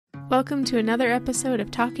Welcome to another episode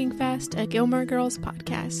of Talking Fast, a Gilmore Girls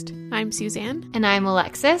podcast. I'm Suzanne. And I'm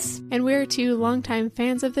Alexis. And we're two longtime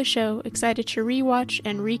fans of the show, excited to rewatch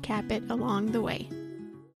and recap it along the way.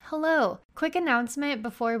 Hello. Quick announcement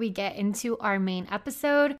before we get into our main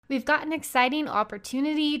episode. We've got an exciting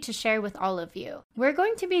opportunity to share with all of you. We're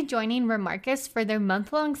going to be joining Remarcus for their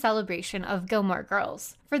month-long celebration of Gilmore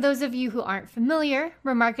Girls. For those of you who aren't familiar,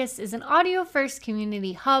 Remarcus is an audio-first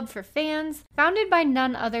community hub for fans, founded by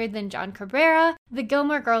none other than John Cabrera, the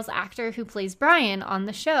Gilmore Girls actor who plays Brian on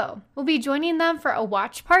the show. We'll be joining them for a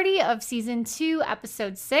watch party of Season 2,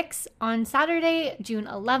 Episode 6 on Saturday, June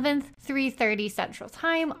 11th, 3:30 Central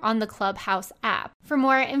Time on the Clubhouse app. For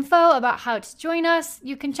more info about how to join us,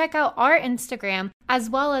 you can check out our Instagram as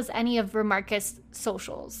well as any of Remarcus'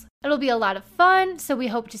 socials. It'll be a lot of fun, so we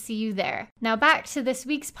hope to see you there. Now back to this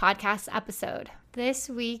week's podcast episode. This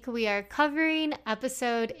week we are covering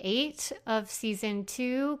episode 8 of season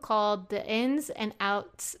 2 called The Ins and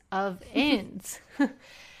Outs of Ins.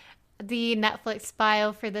 The Netflix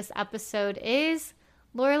bio for this episode is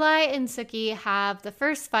Lorelai and Sookie have the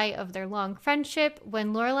first fight of their long friendship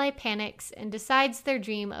when Lorelai panics and decides their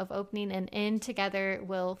dream of opening an inn together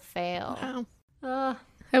will fail. Wow.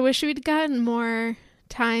 I wish we'd gotten more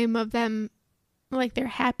time of them, like their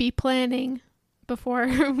happy planning before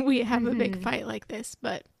we have a big fight like this,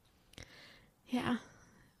 but yeah,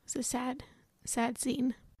 it's a sad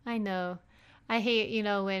scene. I know. I hate,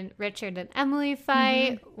 when Richard and Emily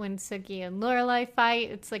fight, when Sookie and Lorelai fight.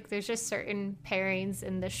 It's like there's just certain pairings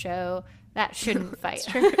in the show that shouldn't fight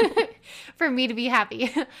for me to be happy.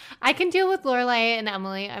 I can deal with Lorelai and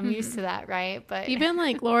Emily. I'm used to that, right? But even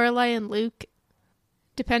like Lorelai and Luke,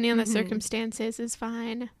 depending on the circumstances, is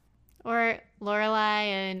fine. Or Lorelai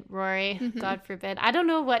and Rory, God forbid. I don't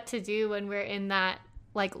know what to do when we're in that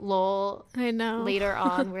lull I know later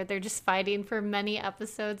on where they're just fighting for many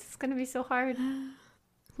episodes. It's going to be so hard.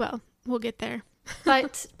 Well, we'll get there.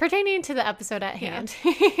 But pertaining to the episode at hand,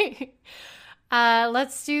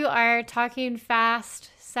 let's do our Talking Fast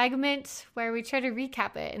segment where we try to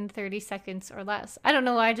recap it in 30 seconds or less. I don't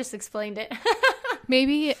know why I just explained it.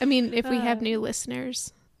 Maybe, if we have new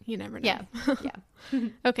listeners, you never know. Yeah.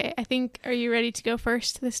 Okay, are you ready to go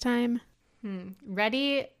first this time?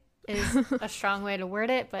 Ready is a strong way to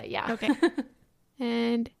word it, but yeah. Okay.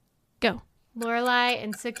 And go. Lorelai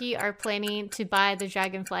and Sookie are planning to buy the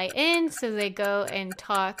Dragonfly Inn, so they go and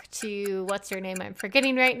talk to, what's her name? I'm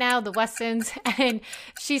forgetting right now, the Westons, and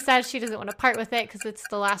she says she doesn't want to part with it because it's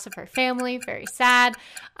the last of her family. Very sad.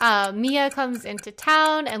 Mia comes into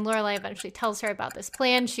town, and Lorelai eventually tells her about this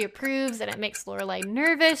plan. She approves, and it makes Lorelai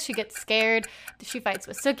nervous. She gets scared. She fights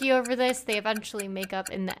with Sookie over this. They eventually make up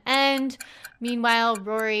in the end. Meanwhile,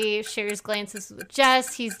 Rory shares glances with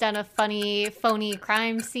Jess. He's done a funny, phony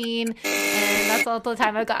crime scene, and that's all the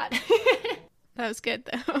time I got. That was good,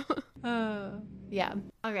 though. Yeah.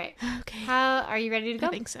 All right. Okay. How are you ready to go? I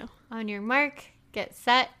think so. On your mark, get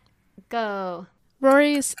set, go.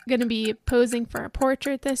 Rory's going to be posing for a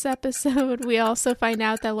portrait this episode. We also find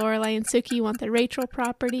out that Lorelai and Sookie want the Rachel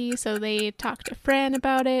property, so they talk to Fran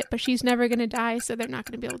about it, but she's never going to die, so they're not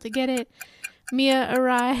going to be able to get it. Mia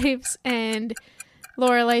arrives, and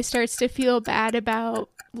Lorelai starts to feel bad about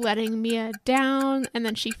letting Mia down, and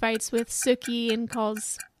then she fights with Sookie and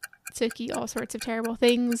calls Sookie all sorts of terrible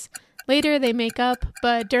things. Later, they make up,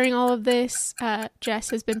 but during all of this,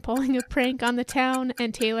 Jess has been pulling a prank on the town,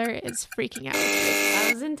 and Taylor is freaking out.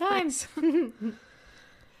 I was in time. Nice.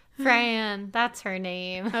 Fran, that's her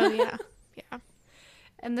name. Oh, yeah. Yeah.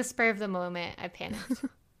 In the spur of the moment, I panicked.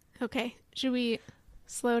 Okay. Should we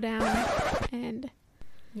slow down and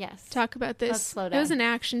talk about this? Let's slow down. It was an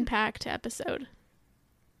action-packed episode.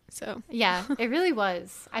 So yeah, it really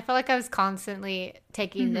was. I felt like I was constantly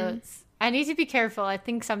taking notes. I need to be careful. I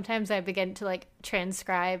think sometimes I begin to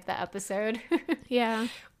transcribe the episode. Yeah.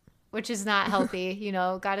 Which is not healthy,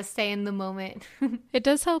 gotta stay in the moment. It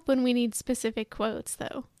does help when we need specific quotes,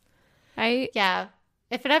 though. Yeah.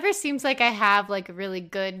 If it ever seems like I have a really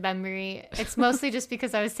good memory, it's mostly just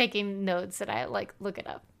because I was taking notes and I look it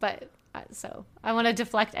up. But so I want to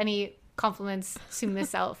deflect any compliments to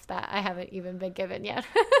myself that I haven't even been given yet.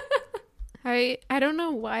 I don't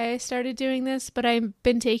know why I started doing this, but I've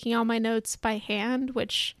been taking all my notes by hand,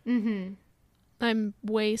 which I'm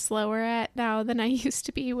way slower at now than I used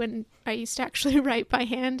to be when I used to actually write by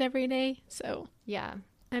hand every day. So yeah,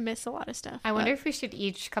 I miss a lot of stuff. I wonder if we should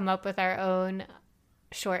each come up with our own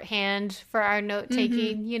shorthand for our note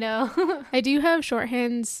taking, I do have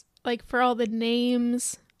shorthands for all the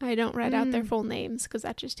names. I don't write out their full names because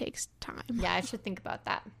that just takes time. Yeah, I should think about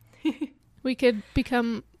that. We could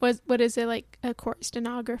become, what is it, a court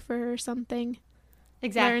stenographer or something?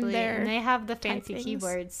 Exactly. their And they have the fancy typings.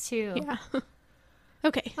 keyboards too. Yeah.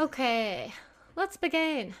 Okay. Okay. Let's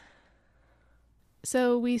begin.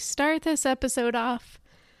 So we start this episode off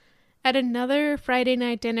at another Friday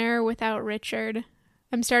night dinner without Richard.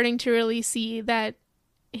 I'm starting to really see that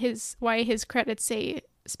why his credits say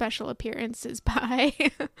special appearances by,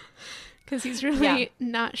 because he's really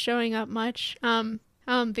not showing up much. The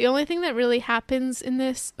only thing that really happens in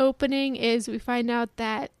this opening is we find out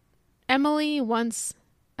that Emily wants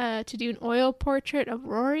to do an oil portrait of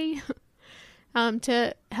Rory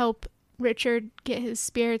to help Richard get his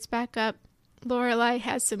spirits back up. Lorelai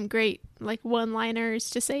has some great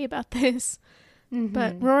one-liners to say about this,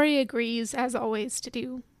 but Rory agrees as always to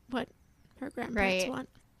do what her grandparents want.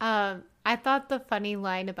 I thought the funny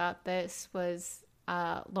line about this was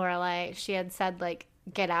Lorelai. She had said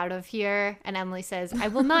 "get out of here," and Emily says, "I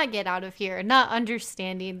will not get out of here," not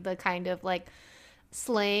understanding the kind of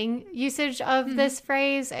slang usage of this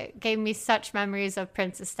phrase. It gave me such memories of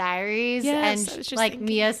Princess Diaries, and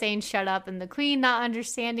Mia saying "shut up" and the Queen not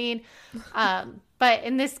understanding. But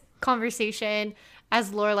in this conversation,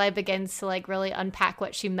 as Lorelai begins to really unpack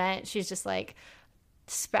what she meant, she's just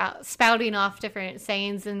spouting off different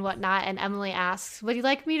sayings and whatnot. And Emily asks, "Would you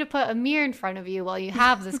like me to put a mirror in front of you while you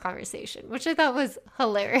have this conversation?" Which I thought was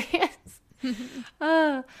hilarious.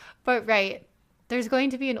 But right. There's going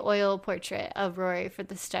to be an oil portrait of Rory for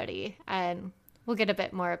the study, and we'll get a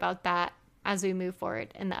bit more about that as we move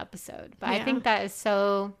forward in the episode. But I think that is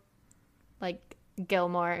so,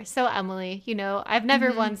 Gilmore, so Emily. I've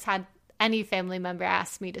never once had any family member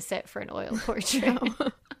ask me to sit for an oil portrait.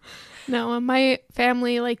 No, my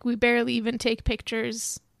family, we barely even take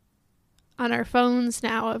pictures on our phones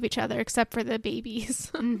now of each other, except for the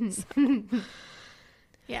babies. So,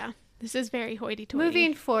 yeah. This is very hoity-toity.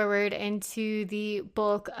 Moving forward into the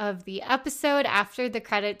bulk of the episode, after the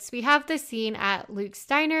credits, we have the scene at Luke's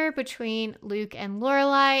diner between Luke and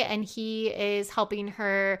Lorelai, and he is helping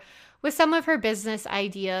her with some of her business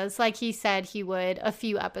ideas, like he said he would a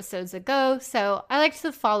few episodes ago. So I liked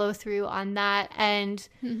the follow through on that. And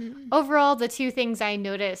overall, the two things I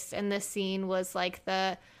noticed in this scene was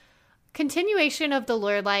the continuation of the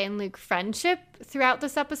Lorelai and Luke friendship throughout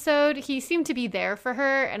this episode. He seemed to be there for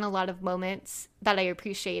her in a lot of moments that I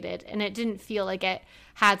appreciated, and it didn't feel like it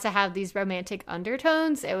had to have these romantic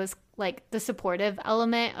undertones. It was the supportive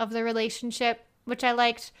element of the relationship, which I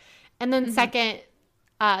liked. And then second,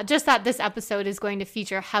 just that this episode is going to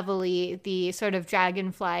feature heavily the sort of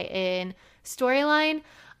Dragonfly Inn storyline,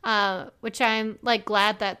 which I'm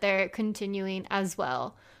glad that they're continuing as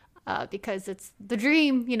well. Because it's the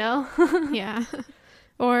dream, Yeah.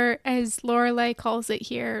 Or as Lorelai calls it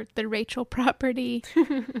here, the Rachel property.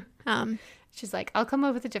 She's like, I'll come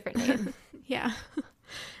up with a different name. Yeah.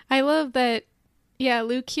 I love that,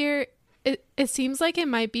 Luke here, it seems like it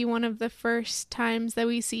might be one of the first times that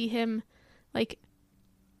we see him, I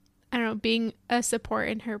don't know, being a support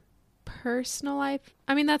in her personal life.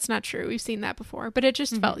 I mean, that's not true. We've seen that before. But it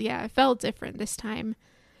just it felt different this time.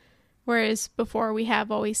 Whereas before we have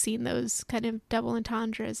always seen those kind of double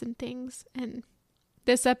entendres and things. And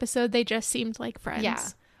this episode, they just seemed like friends. Yeah.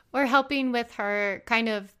 Or helping with her kind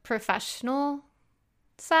of professional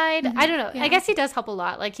side. I don't know. Yeah. I guess he does help a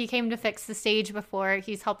lot. He came to fix the stage before.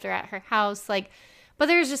 He's helped her at her house. But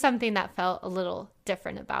there's just something that felt a little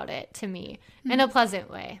different about it to me in a pleasant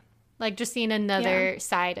way. Just seeing another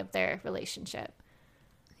side of their relationship.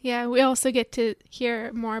 Yeah, we also get to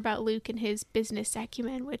hear more about Luke and his business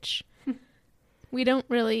acumen, which we don't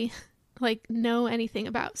really know anything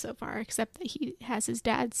about so far, except that he has his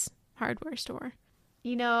dad's hardware store.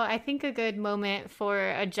 I think a good moment for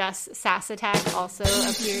a Jess sass attack also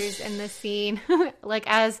appears in this scene.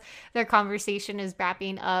 As their conversation is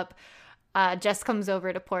wrapping up, Jess comes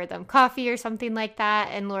over to pour them coffee or something like that,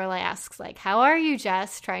 and Lorelai asks how are you,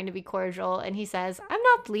 Jess, trying to be cordial, and he says, I'm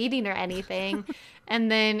not bleeding or anything. And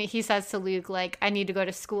then he says to Luke, I need to go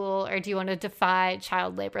to school, or do you want to defy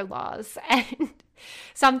child labor laws? And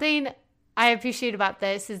something I appreciate about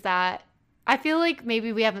this is that I feel like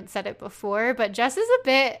maybe we haven't said it before, but Jess is a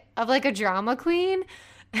bit of a drama queen.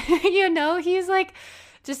 He's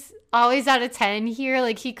just always out of 10 here.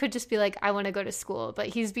 He could just be I want to go to school, but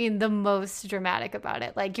he's being the most dramatic about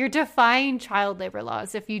it. You're defying child labor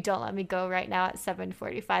laws if you don't let me go right now at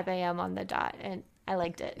 7:45 a.m. on the dot. And I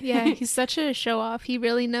liked it. Yeah, he's such a show off. He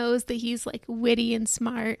really knows that he's witty and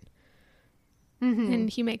smart, and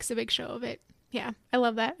he makes a big show of it. Yeah, I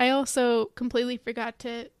love that. I also completely forgot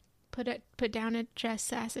to put down a Jess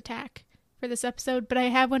sass attack for this episode, but I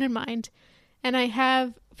have one in mind, and I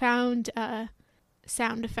have found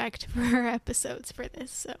sound effect for our episodes for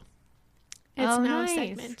this, so it's now nice. a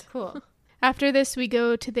segment. Cool. After this, we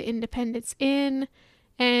go to the Independence Inn,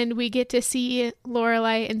 and we get to see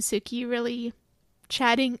Lorelai and Sookie really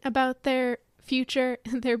chatting about their future.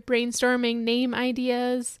 They're brainstorming name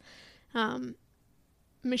ideas.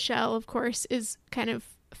 Michelle, of course, is kind of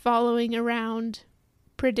following around,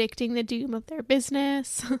 predicting the doom of their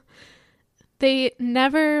business. They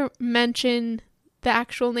never mention the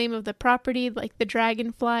actual name of the property, like the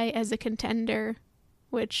Dragonfly, as a contender,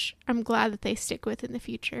 which I'm glad that they stick with in the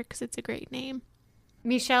future because it's a great name.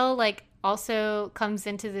 Michelle, also comes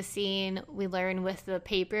into the scene, we learn, with the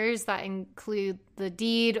papers that include the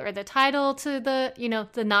deed or the title to the,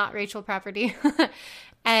 the not Rachel property.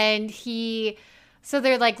 And so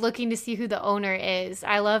they're looking to see who the owner is.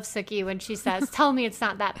 I love Sookie when she says, "Tell me it's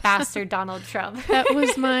not that bastard Donald Trump." That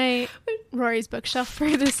was my Rory's bookshelf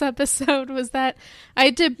for this episode, was that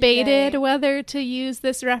I debated whether to use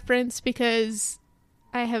this reference because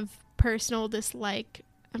I have personal dislike,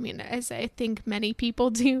 as I think many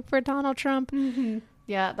people do, for Donald Trump. Mm-hmm.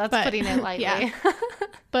 Yeah, that's putting it lightly. Yeah.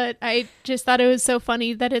 But I just thought it was so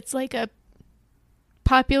funny that it's like a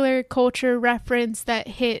popular culture reference that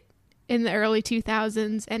hit in the early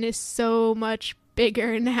 2000s and is so much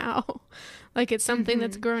bigger now. It's something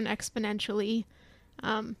that's grown exponentially.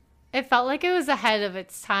 It felt like it was ahead of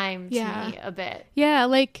its time to me a bit. Yeah,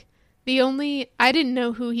 I didn't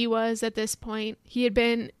know who he was at this point. He had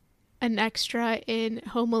been an extra in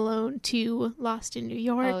Home Alone 2, Lost in New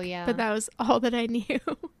York. Oh, yeah. But that was all that I knew.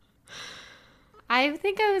 I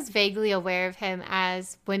think I was vaguely aware of him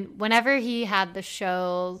as whenever he had the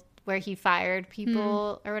show where he fired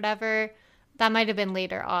people or whatever. That might have been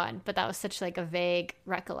later on, but that was such a vague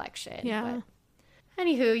recollection. Yeah. But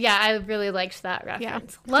anywho, I really liked that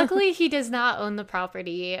reference. Yeah. Luckily, he does not own the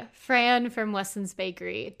property. Fran from Weston's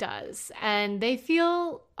Bakery does. And they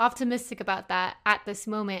feel optimistic about that at this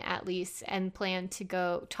moment, at least, and plan to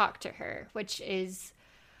go talk to her, which is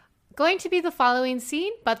going to be the following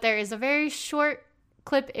scene. But there is a very short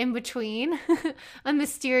clip in between, a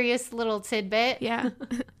mysterious little tidbit. Yeah,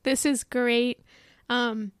 this is great.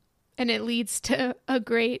 And it leads to a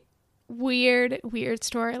great weird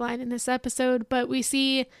storyline in this episode. But we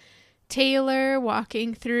see Taylor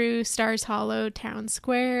walking through Stars Hollow Town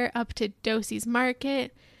Square up to Dosey's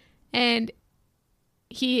Market, and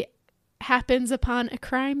he happens upon a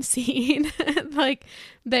crime scene.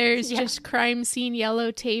 There's just crime scene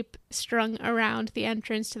yellow tape strung around the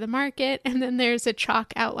entrance to the market, and then there's a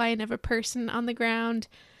chalk outline of a person on the ground.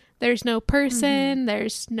 There's no person,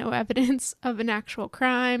 there's no evidence of an actual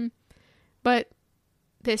crime, but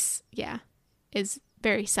this is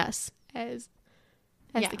very sus, as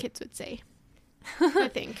the kids would say. I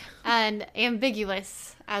think. And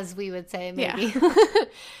ambiguous, as we would say, maybe. Yeah.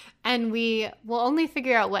 And we will only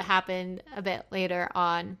figure out what happened a bit later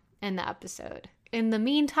on in the episode. In the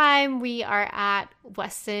meantime, we are at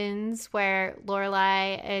Weston's, where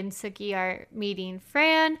Lorelai and Sookie are meeting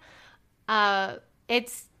Fran.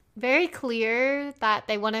 It's very clear that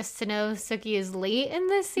they want us to know Sookie is late in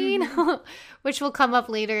this scene, which will come up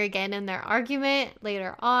later again in their argument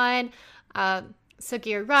later on.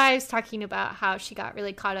 Sookie arrives talking about how she got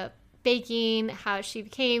really caught up baking, how she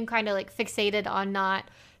became kind of fixated on not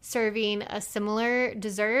serving a similar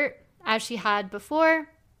dessert as she had before.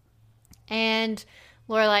 And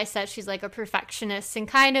Lorelai says she's a perfectionist and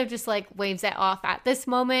kind of just waves it off at this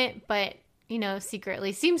moment, but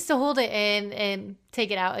secretly seems to hold it in and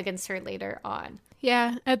take it out against her later on.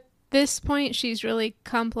 Yeah, at this point she's really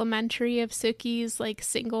complimentary of Sookie's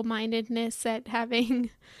single-mindedness at having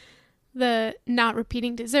the not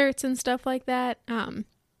repeating desserts and stuff like that,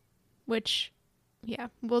 which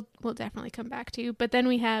we'll definitely come back to. But then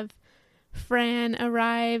we have Fran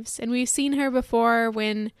arrives, and we've seen her before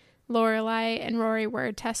when Lorelai and Rory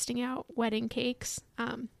were testing out wedding cakes.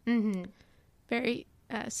 Very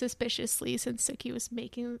suspiciously, since Sookie was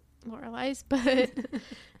making Lorelai's. But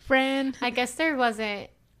Fran, I guess there wasn't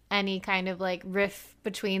any kind of riff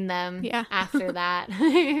between them after that,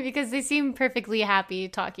 because they seem perfectly happy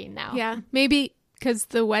talking now. Yeah, maybe because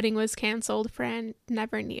the wedding was canceled, Fran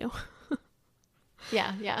never knew.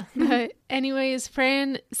 Yeah. But anyways,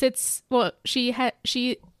 Fran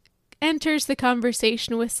she enters the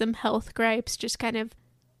conversation with some health gripes, just kind of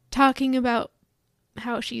talking about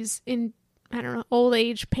how she's in, old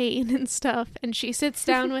age pain and stuff. And she sits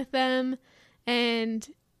down with them, and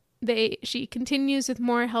she continues with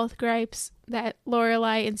more health gripes that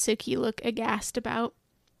Lorelai and Sookie look aghast about.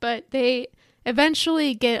 But they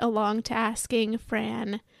eventually get along to asking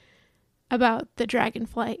Fran about the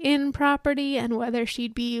Dragonfly Inn property and whether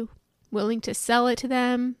she'd be willing to sell it to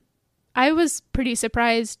them. I was pretty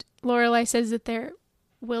surprised. Lorelai says that they're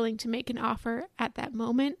willing to make an offer at that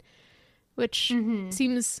moment, which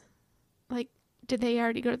seems like, did they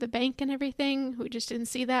already go to the bank and everything? We just didn't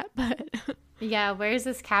see that, but yeah, where's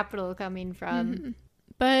this capital coming from?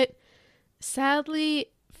 But sadly,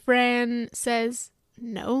 Fran says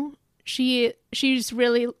no. She's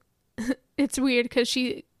really, it's weird because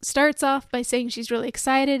she starts off by saying she's really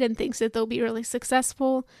excited and thinks that they'll be really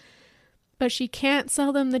successful, but she can't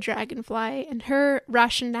sell them the dragonfly. And her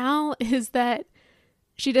rationale is that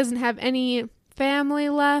she doesn't have any family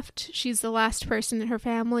left. She's the last person in her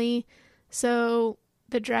family. So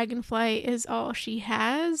the dragonfly is all she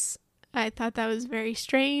has. I thought that was very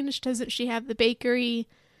strange. Doesn't she have the bakery?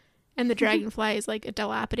 And the dragonfly is like a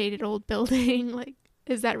dilapidated old building. Like,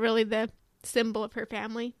 is that really the symbol of her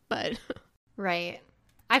family? But right.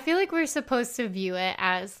 I feel like we're supposed to view it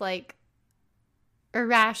as like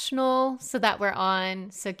irrational so that we're on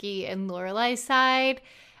Sookie and Lorelai's side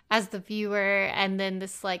as the viewer, and then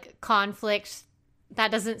this like conflict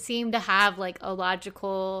that doesn't seem to have like a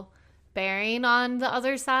logical bearing on the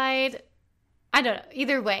other side. I don't know.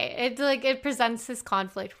 Either way, it presents this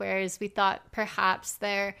conflict, whereas we thought perhaps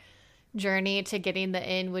their journey to getting the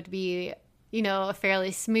inn would be, you know, a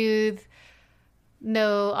fairly smooth,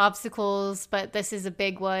 no obstacles, but this is a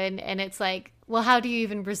big one. And it's like, well, how do you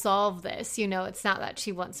even resolve this? You know, it's not that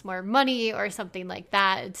she wants more money or something like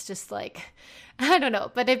that. It's just like, I don't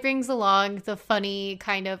know. But it brings along the funny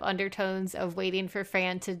kind of undertones of waiting for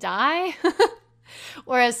Fran to die.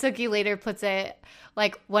 Or as Sookie later puts it,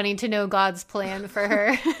 like wanting to know God's plan for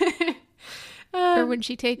her. Or when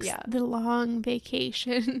she takes the long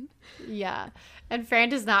vacation. Yeah. And Fran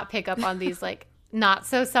does not pick up on these like not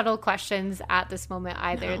so subtle questions at this moment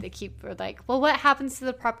either. No. They keep like, well, what happens to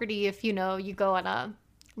the property if, you know, you go on a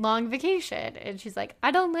long vacation? And she's like,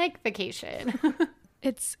 I don't like vacation.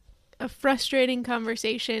 It's a frustrating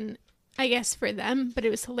conversation, I guess, for them, but it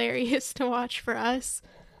was hilarious to watch for us.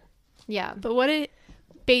 Yeah. But what it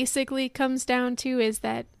basically comes down to is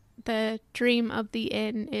that the dream of the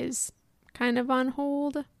inn is kind of on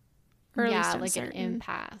hold. Or at least like an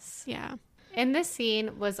impasse. Yeah. And this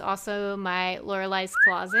scene was also my Lorelai's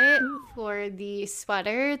closet for the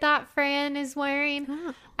sweater that Fran is wearing.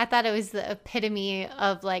 Oh. I thought it was the epitome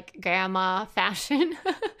of like grandma fashion.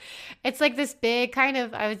 It's like this big kind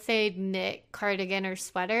of, I would say, knit cardigan or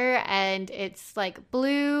sweater, and it's like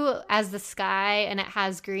blue as the sky, and it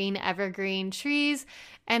has green evergreen trees,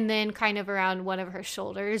 and then kind of around one of her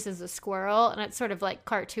shoulders is a squirrel, and it's sort of like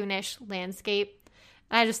cartoonish landscape.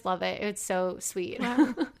 I just love it. It's so sweet.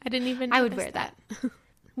 Wow. I didn't even I would wear that.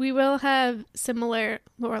 We will have similar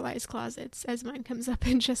Lorelai's closets as mine comes up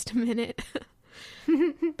in just a minute.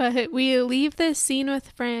 But we leave this scene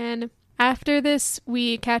with Fran. After this,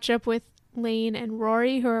 we catch up with Lane and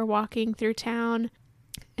Rory, who are walking through town,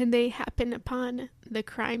 and they happen upon the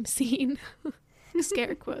crime scene.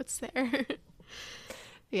 Scare quotes there.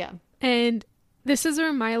 Yeah. And this is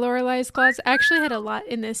where my Lorelai's closet actually had a lot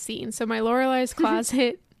in this scene. So my Lorelai's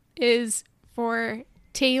closet is for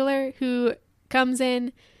Taylor, who comes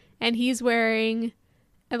in and he's wearing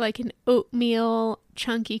like an oatmeal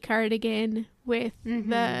chunky cardigan with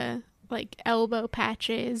the like elbow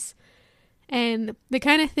patches, and the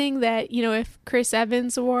kind of thing that, you know, if Chris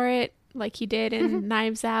Evans wore it like he did in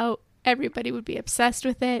Knives Out, everybody would be obsessed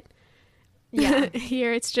with it. Yeah.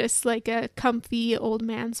 Here it's just like a comfy old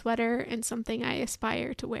man sweater and something I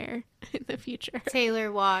aspire to wear in the future.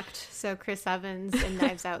 Taylor walked so Chris Evans and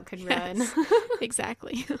Knives Out could run.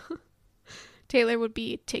 Exactly. Taylor would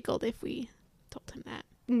be tickled if we told him that.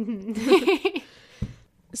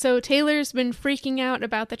 So Taylor's been freaking out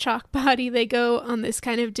about the chalk body. They go on this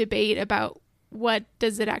kind of debate about what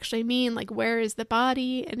does it actually mean? Like, where is the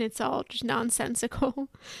body? And it's all just nonsensical.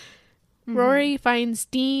 Rory finds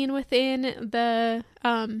Dean within the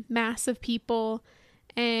mass of people,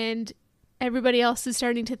 and everybody else is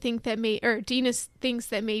starting to think that Dean thinks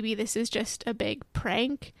that maybe this is just a big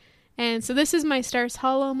prank. And so this is my Stars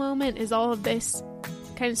Hollow moment, is all of this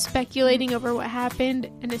kind of speculating over what happened,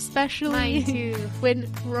 and especially when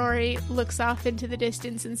Rory looks off into the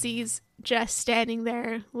distance and sees Jess standing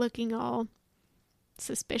there looking all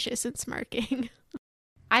suspicious and smirking.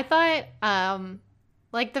 I thought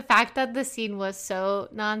like the fact that the scene was so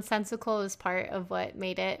nonsensical is part of what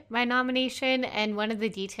made it my nomination. And one of the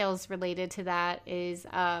details related to that is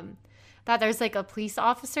that there's like a police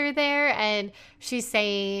officer there, and she's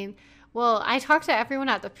saying, well, I talked to everyone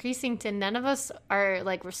at the precinct and none of us are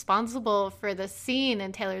like responsible for the scene.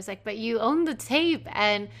 And Taylor's like, but you own the tape.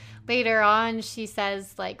 And later on she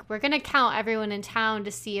says, like, we're going to count everyone in town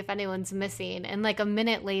to see if anyone's missing. And like a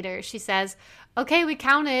minute later she says, okay, we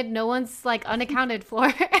counted. No one's like unaccounted for.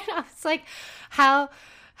 And I was like, how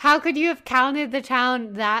how could you have counted the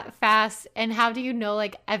town that fast? And how do you know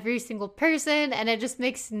like every single person? And it just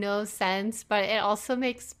makes no sense, but it also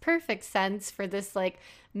makes perfect sense for this like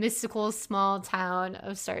mystical small town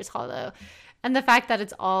of Stars Hollow. And the fact that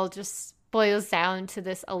it's all just boils down to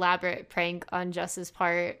this elaborate prank on Jess's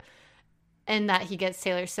part, and that he gets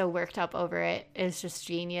Taylor so worked up over it is just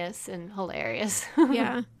genius and hilarious.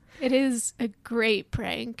 Yeah, it is a great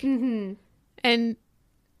prank. Mm-hmm. And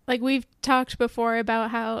like we've talked before about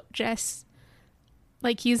how Jess,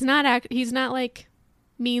 like he's not like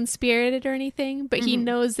mean-spirited or anything, but he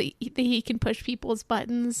knows that he can push people's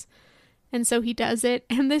buttons, and so he does it.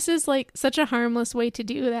 And this is like such a harmless way to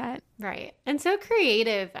do that. Right. And so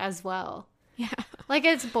creative as well. Yeah. Like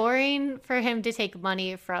it's boring for him to take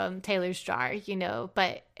money from Taylor's jar, you know,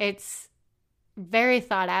 but it's very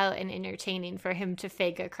thought out and entertaining for him to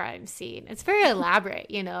fake a crime scene. It's very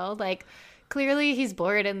elaborate, you know, like clearly he's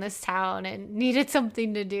bored in this town and needed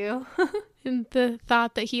something to do. And the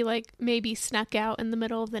thought that he like maybe snuck out in the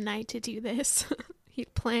middle of the night to do this. He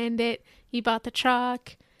planned it. He bought the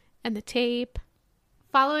chalk and the tape.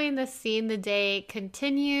 Following this scene, the day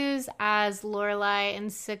continues as Lorelai and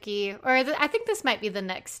Sookie, I think this might be the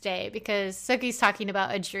next day because Sookie's talking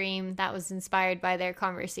about a dream that was inspired by their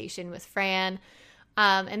conversation with Fran.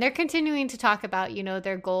 And they're continuing to talk about, you know,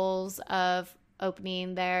 their goals of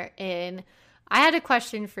opening their inn. I had a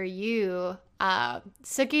question for you.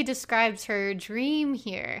 Sookie describes her dream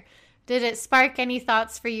here. Did it spark any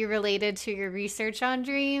thoughts for you related to your research on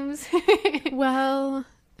dreams? Well,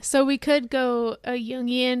 so we could go a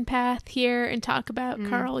Jungian path here and talk about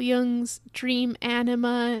Carl Jung's dream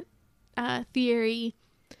anima theory,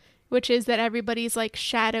 which is that everybody's like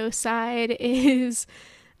shadow side is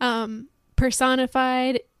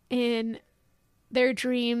personified in their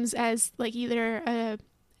dreams as like either a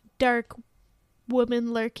dark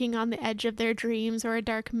woman lurking on the edge of their dreams or a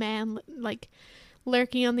dark man like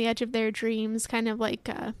lurking on the edge of their dreams, kind of like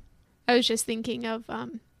I was just thinking of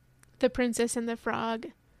The Princess and the Frog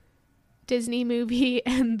Disney movie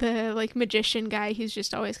and the like magician guy who's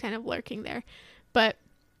just always kind of lurking there. But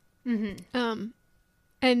and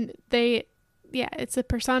it's a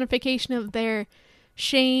personification of their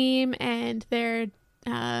shame and their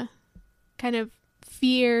kind of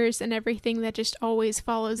fears and everything that just always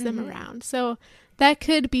follows them around. So that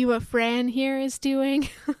could be what Fran here is doing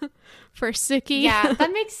for Sookie. Yeah,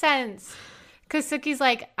 that makes sense. Because Sookie's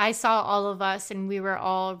like, I saw all of us and we were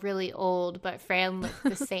all really old, but Fran looked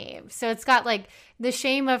the same. So it's got like the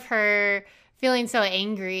shame of her feeling so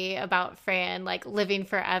angry about Fran, like living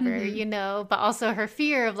forever, you know, but also her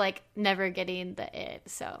fear of like never getting the it.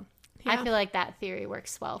 So I feel like that theory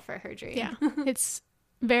works well for her dream. Yeah, it's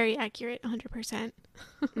very accurate, 100%.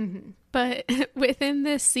 But within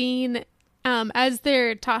this scene, as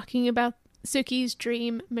they're talking about Sookie's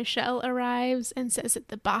dream, Michelle arrives and says that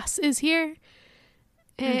the boss is here.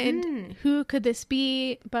 And who could this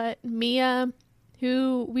be but Mia,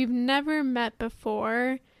 who we've never met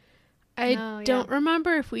before. I don't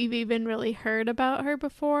remember if we've even really heard about her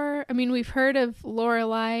before. I mean, we've heard of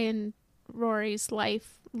Lorelai and Rory's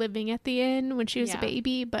life living at the inn when she was a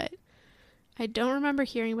baby, but I don't remember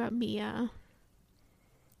hearing about Mia.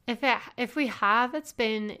 If we have, it's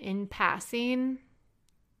been in passing,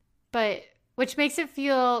 but which makes it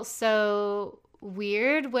feel so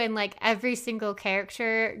weird when like every single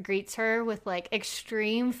character greets her with like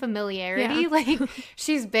extreme familiarity. Like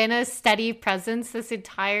she's been a steady presence this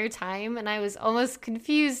entire time, and I was almost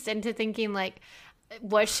confused into thinking like,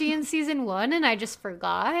 was she in season 1 and I just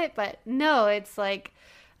forgot? But no, it's like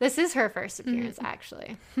this is her first appearance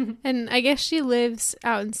actually. And I guess she lives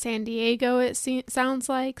out in San Diego, it sounds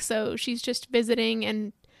like, so she's just visiting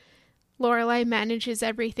and Lorelai manages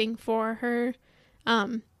everything for her.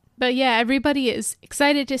 But yeah, everybody is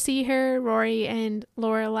excited to see her. Rory and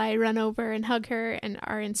Lorelai run over and hug her and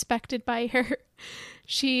are inspected by her.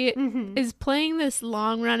 She is playing this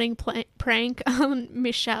long-running prank on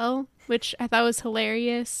Michelle, which I thought was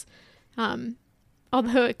hilarious.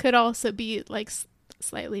 Although it could also be like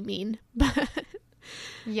slightly mean. But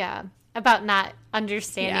yeah, about not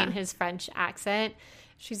understanding his French accent.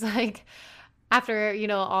 She's like, after, you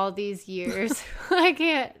know, all these years, I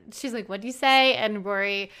can't. She's like, what do you say? And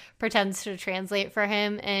Rory pretends to translate for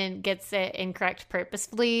him and gets it incorrect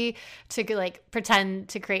purposefully to like pretend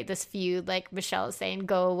to create this feud, like Michelle is saying,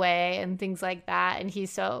 go away and things like that. And he's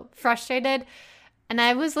so frustrated. And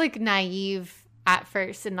I was like naive at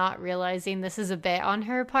first and not realizing this is a bit on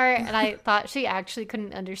her part. And I thought she actually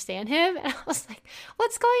couldn't understand him. And I was like,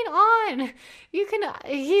 what's going on?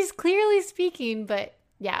 He's clearly speaking, but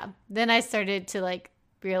yeah, then I started to like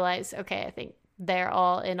realize, okay, I think they're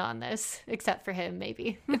all in on this, except for him,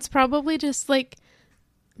 maybe. It's probably just like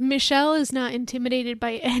Michelle is not intimidated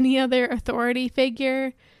by any other authority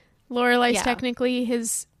figure. Lorelai's technically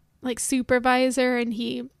his like supervisor, and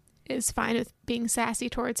he is fine with being sassy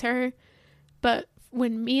towards her. But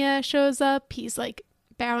when Mia shows up, he's like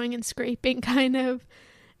bowing and scraping kind of.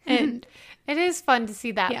 And it is fun to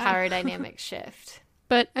see that power dynamic shift.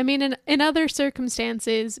 But I mean, in other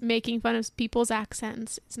circumstances, making fun of people's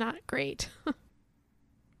accents is not great.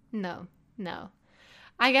 No.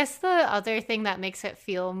 I guess the other thing that makes it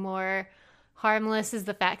feel more harmless is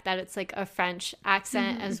the fact that it's like a French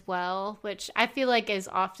accent as well, which I feel like is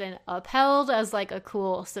often upheld as like a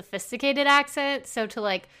cool, sophisticated accent. So to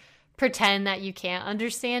like pretend that you can't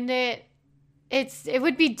understand it, it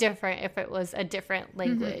would be different if it was a different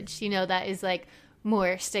language, you know, that is like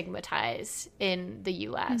more stigmatized in the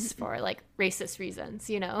US for like racist reasons,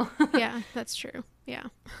 you know? Yeah, that's true. Yeah.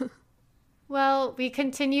 Well, we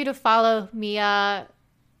continue to follow Mia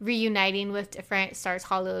reuniting with different Stars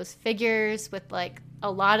Hollows figures with like a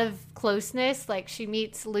lot of closeness. Like she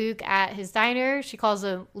meets Luke at his diner. She calls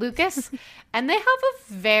him Lucas, and they have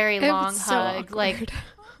a very long hug, like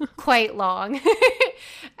quite long.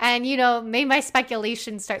 And, you know, made my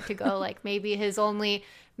speculation start to go like maybe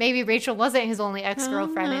Rachel wasn't his only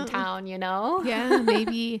ex-girlfriend in town, you know? Yeah,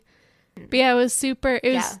 maybe. But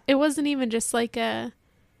yeah, it wasn't even just like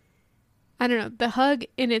I don't know, the hug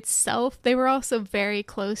in itself, they were also very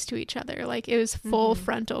close to each other. Like it was full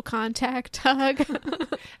frontal contact hug.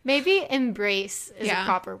 Maybe embrace is a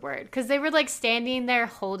proper word, because they were like standing there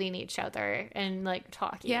holding each other and like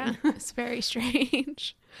talking. Yeah, it's very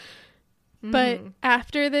strange. But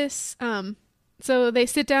after this, so they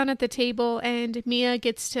sit down at the table and Mia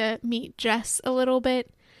gets to meet Jess a little bit.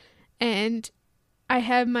 And I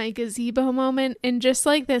have my gazebo moment, and just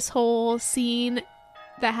like this whole scene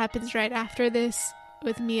that happens right after this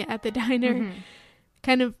with Mia at the diner,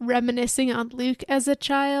 kind of reminiscing on Luke as a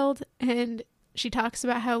child. And she talks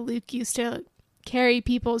about how Luke used to carry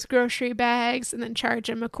people's grocery bags and then charge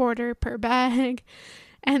them $0.25 per bag.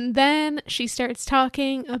 And then she starts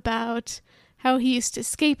talking about how he used to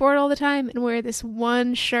skateboard all the time and wear this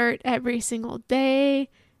one shirt every single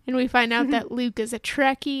day. And we find out that Luke is a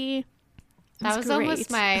Trekkie. That was great.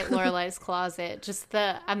 Almost my Lorelai's closet. Just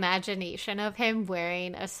the imagination of him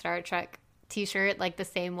wearing a Star Trek t-shirt, like the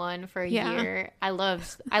same one for a year. I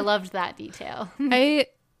loved that detail. I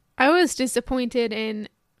was disappointed in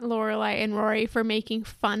Lorelai and Rory for making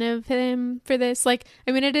fun of him for this. Like,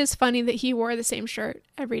 I mean, it is funny that he wore the same shirt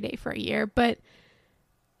every day for a year, but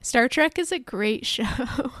Star Trek is a great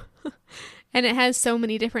show. And it has so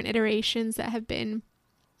many different iterations that have been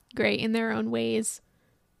great in their own ways.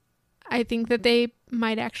 I think that they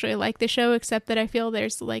might actually like the show, except that I feel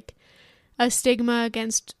there's like a stigma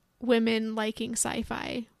against women liking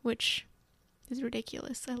sci-fi, which is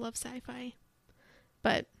ridiculous. I love sci-fi.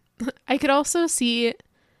 But I could also see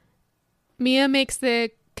Mia makes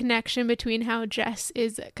the connection between how Jess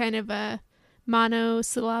is kind of a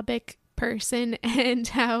monosyllabic person and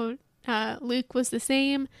how Luke was the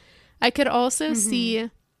same. I could also see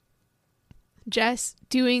Jess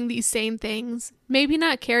doing these same things, maybe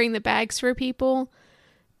not carrying the bags for people,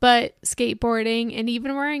 but skateboarding and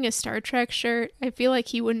even wearing a Star Trek shirt. I feel like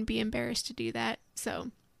he wouldn't be embarrassed to do that.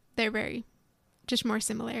 So they're just more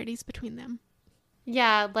similarities between them.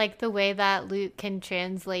 Yeah, like the way that Luke can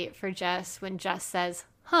translate for Jess when Jess says,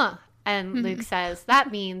 huh, and Luke says,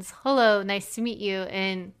 that means, hello, nice to meet you,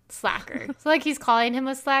 in slacker. So like he's calling him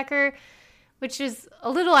a slacker, which is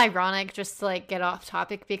a little ironic, just to like get off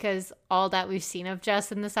topic, because all that we've seen of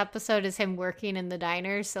Jess in this episode is him working in the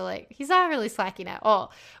diner. So like he's not really slacking at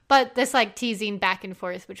all. But this like teasing back and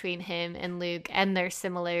forth between him and Luke and their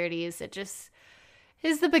similarities, it just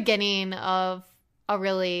is the beginning of a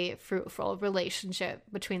really fruitful relationship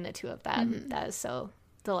between the two of them. That is so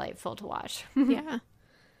delightful to watch. Yeah.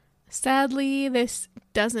 Sadly, this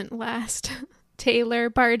doesn't last. Taylor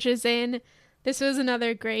barges in. This was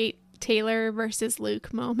another great Taylor versus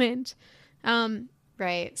Luke moment.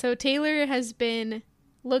 Right. So Taylor has been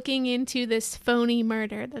looking into this phony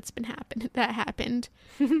murder that happened.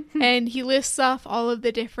 And he lists off all of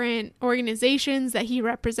the different organizations that he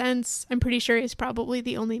represents. I'm pretty sure he's probably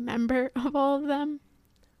the only member of all of them.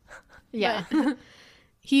 Yeah.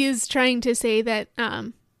 He is trying to say that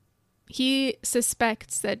he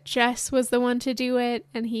suspects that Jess was the one to do it,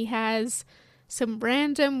 and he has some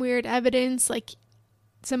random weird evidence, like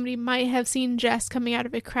somebody might have seen Jess coming out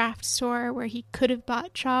of a craft store where he could have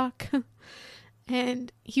bought chalk.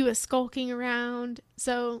 And he was skulking around.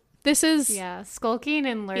 So this is... Yeah, skulking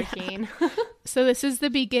and lurking. Yeah. So this is the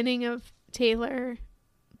beginning of Taylor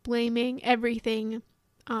blaming everything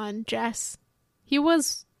on Jess. He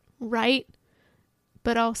was right,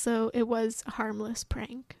 but also it was a harmless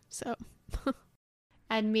prank. So.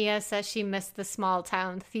 And Mia says she missed the small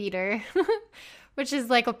town theater, which is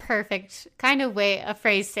like a perfect kind of a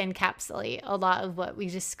phrase to encapsulate a lot of what we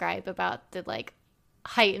describe about the like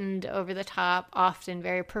heightened, over the top, often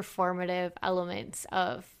very performative elements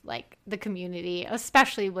of like the community,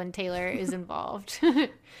 especially when Taylor is involved.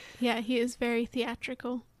 Yeah, he is very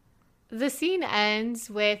theatrical. The scene ends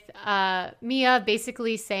with Mia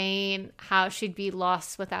basically saying how she'd be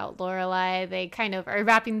lost without Lorelai. They kind of are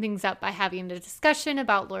wrapping things up by having a discussion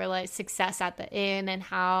about Lorelai's success at the inn and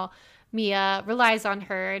how Mia relies on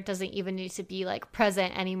her, doesn't even need to be like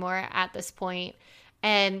present anymore at this point.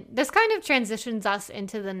 And this kind of transitions us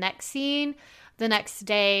into the next scene, the next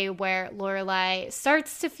day, where Lorelai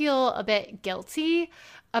starts to feel a bit guilty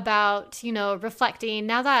about, you know, reflecting.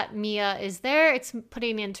 Now that Mia is there, it's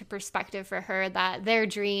putting into perspective for her that their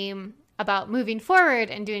dream about moving forward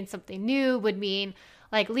and doing something new would mean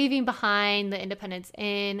like leaving behind the Independence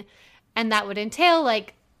Inn. And that would entail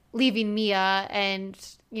like leaving Mia and,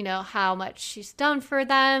 you know, how much she's done for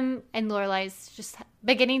them. And Lorelai's just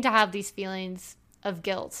beginning to have these feelings of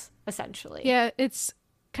guilt, essentially. Yeah, it's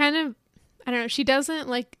kind of, I don't know, she doesn't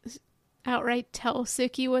like outright tell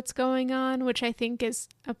Sookie what's going on, which I think is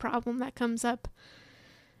a problem that comes up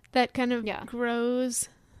that kind of grows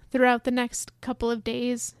throughout the next couple of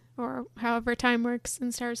days or however time works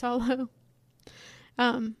in Stars Hollow.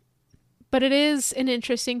 But it is an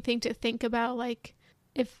interesting thing to think about, like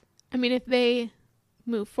if they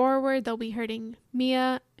move forward, they'll be hurting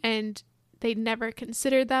Mia, and they'd never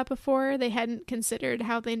considered that before. They hadn't considered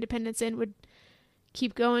how the Independence Inn would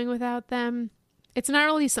keep going without them. It's not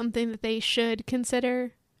really something that they should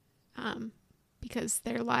consider because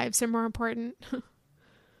their lives are more important.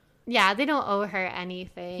 Yeah, they don't owe her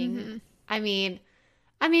anything. Mm-hmm. I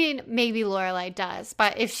mean, maybe Lorelai does,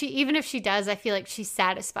 but even if she does, I feel like she's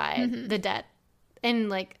satisfied the debt. And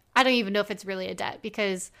like, I don't even know if it's really a debt,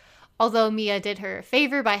 because although Mia did her a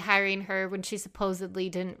favor by hiring her when she supposedly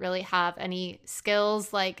didn't really have any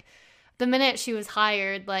skills, like the minute she was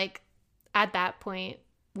hired, like at that point,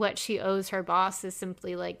 what she owes her boss is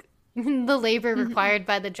simply like the labor required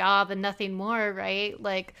by the job and nothing more, right?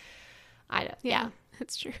 Like, yeah.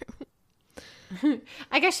 That's true.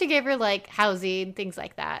 I guess she gave her like housing, things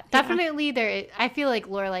like that. Yeah. Definitely I feel like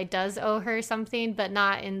Lorelai does owe her something, but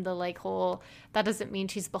not in the like whole, that doesn't mean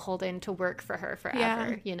she's beholden to work for her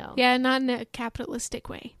forever, you know? Yeah, not in a capitalistic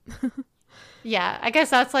way. Yeah, I guess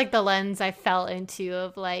that's like the lens I fell into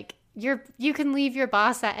of like, you can leave your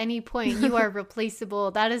boss at any point. You are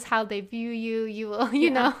replaceable. That is how they view you. You will, you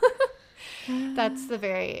know. That's the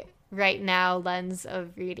very right now lens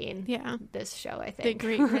of reading this show, I think. The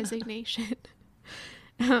Great Resignation.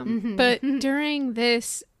 But during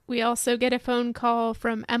this, we also get a phone call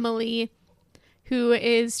from Emily, who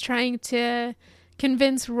is trying to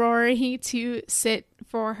convince Rory to sit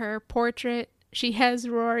for her portrait. She has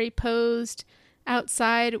Rory posed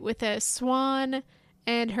outside with a swan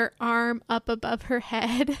and her arm up above her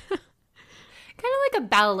head. Kind of like a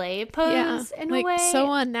ballet pose in a way.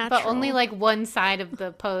 So unnatural. But only like one side of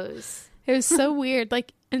the pose. It was so weird.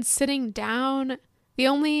 Like, and sitting down,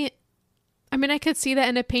 I could see that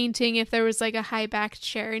in a painting if there was like a high backed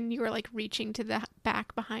chair and you were like reaching to the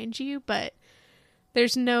back behind you, but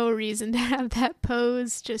there's no reason to have that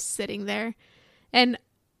pose just sitting there. And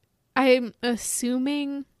I'm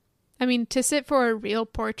assuming, to sit for a real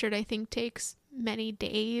portrait, I think takes many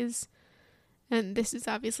days, and this is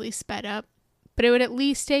obviously sped up, but it would at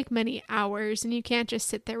least take many hours, and you can't just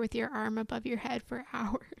sit there with your arm above your head for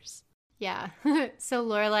hours. Yeah. So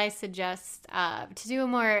Lorelai suggests to do a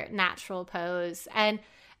more natural pose, and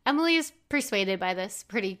Emily is persuaded by this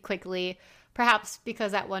pretty quickly, perhaps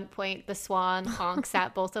because at one point the swan honks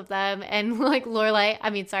at both of them, and like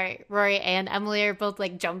Rory and Emily are both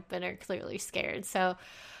like jumping or clearly scared. So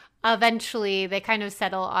eventually they kind of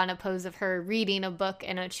settle on a pose of her reading a book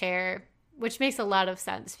in a chair, which makes a lot of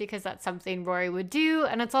sense because that's something Rory would do.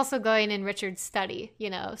 And it's also going in Richard's study,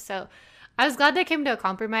 you know. So I was glad they came to a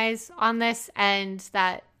compromise on this and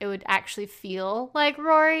that it would actually feel like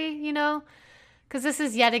Rory, you know, because this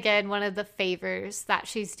is yet again one of the favors that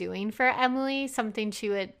she's doing for Emily, something she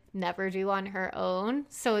would never do on her own.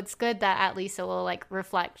 So it's good that at least it will like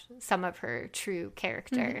reflect some of her true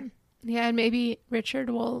character. Yeah, and maybe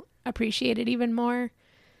Richard will appreciate it even more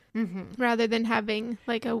rather than having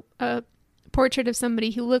like a portrait of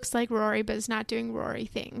somebody who looks like Rory but is not doing Rory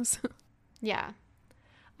things. Yeah.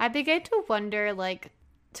 I begin to wonder, like,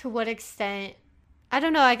 to what extent, I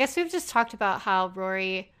don't know, I guess we've just talked about how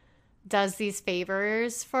Rory does these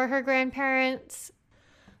favors for her grandparents.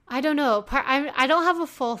 I don't know. I don't have a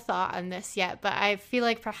full thought on this yet, but I feel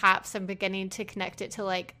like perhaps I'm beginning to connect it to,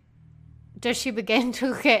 like, does she begin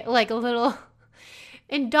to get, like, a little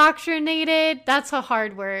indoctrinated? That's a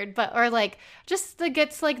hard word, but, or, like, just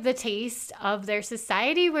gets, like, the taste of their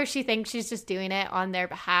society where she thinks she's just doing it on their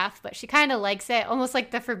behalf, but she kind of likes it, almost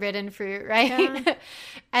like the forbidden fruit, right? Yeah.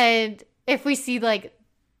 And if we see, like,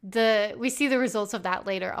 we see the results of that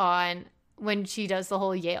later on when she does the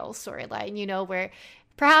whole Yale storyline, you know, where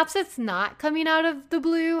perhaps it's not coming out of the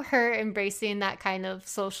blue, her embracing that kind of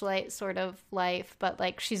socialite sort of life, but,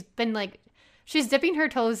 like, she's dipping her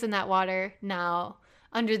toes in that water now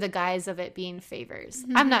under the guise of it being favors.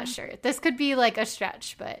 I'm not sure. This could be, like, a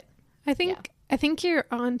stretch, but I think you're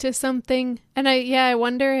onto something. And I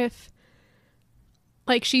wonder if,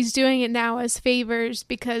 like, she's doing it now as favors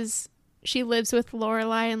because she lives with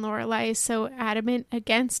Lorelai, and Lorelai is so adamant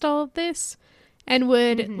against all of this and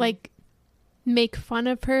would like make fun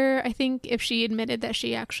of her, I think, if she admitted that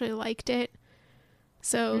she actually liked it.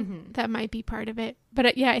 So that might be part of it. But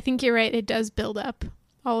I think you're right. It does build up.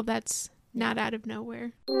 All of that's not out of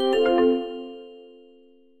nowhere.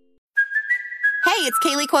 Hey, it's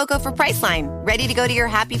Kaylee Cuoco for Priceline. Ready to go to your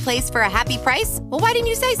happy place for a happy price? Well, why didn't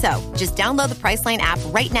you say so? Just download the Priceline app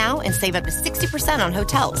right now and save up to 60% on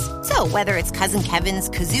hotels. So whether it's Cousin Kevin's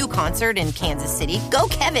Kazoo Concert in Kansas City, go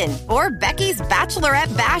Kevin, or Becky's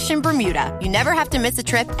Bachelorette Bash in Bermuda, you never have to miss a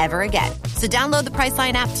trip ever again. So download the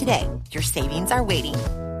Priceline app today. Your savings are waiting.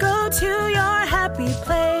 Go to your happy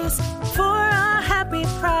place for a happy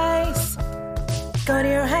price. Go to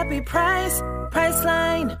your happy price,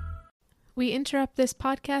 Priceline. We interrupt this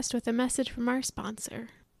podcast with a message from our sponsor.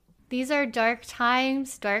 These are dark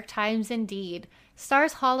times indeed.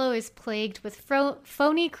 Stars Hollow is plagued with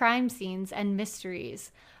phony crime scenes and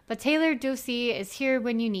mysteries. But Taylor Ducey is here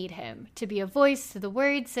when you need him, to be a voice to the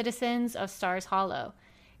worried citizens of Stars Hollow.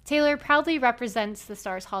 Taylor proudly represents the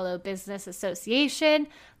Stars Hollow Business Association,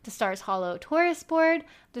 the Stars Hollow Tourist Board,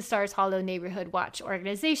 the Stars Hollow Neighborhood Watch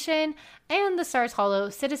Organization, and the Stars Hollow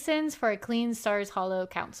Citizens for a Clean Stars Hollow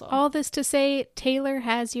Council. All this to say, Taylor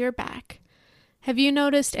has your back. Have you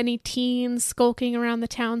noticed any teens skulking around the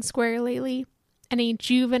town square lately? Any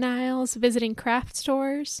juveniles visiting craft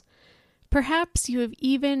stores? Perhaps you have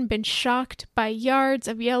even been shocked by yards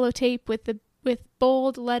of yellow tape with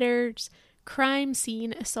bold letters, crime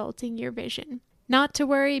scene assaulting your vision. Not to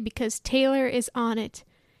worry, because Taylor is on it.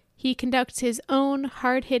 He conducts his own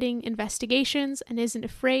hard-hitting investigations and isn't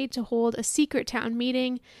afraid to hold a secret town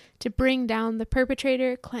meeting to bring down the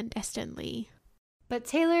perpetrator clandestinely. But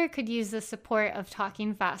Taylor could use the support of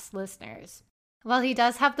Talking Fast listeners. While he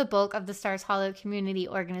does have the bulk of the Stars Hollow community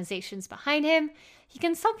organizations behind him, he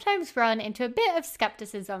can sometimes run into a bit of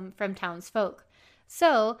skepticism from townsfolk.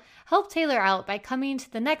 So, help Taylor out by coming to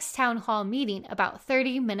the next town hall meeting about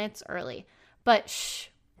 30 minutes early. But shh,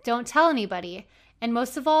 don't tell anybody. And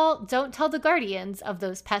most of all, don't tell the guardians of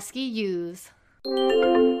those pesky ewes.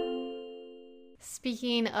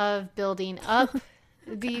 Speaking of building up,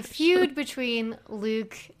 the feud between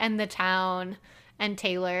Luke and the town and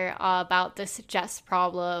Taylor about this Jess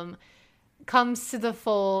problem comes to the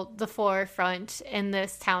forefront in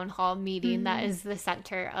this town hall meeting that is the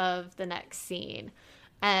center of the next scene.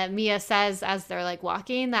 Mia says, as they're like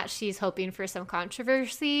walking, that she's hoping for some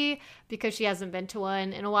controversy because she hasn't been to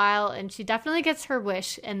one in a while, and she definitely gets her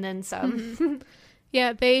wish and then some.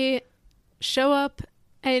 Yeah, they show up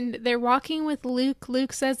and they're walking with Luke.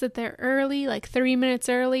 Luke says that they're early, like 3 minutes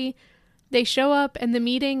early. They show up and the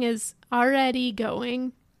meeting is already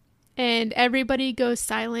going and everybody goes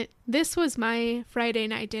silent. This was my Friday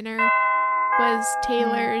night dinner, was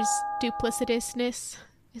Taylor's duplicitousness.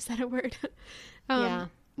 Is that a word?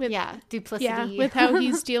 Duplicity. Yeah, with how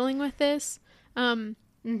he's dealing with this. And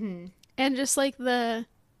just like I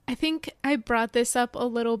think I brought this up a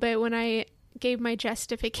little bit when I gave my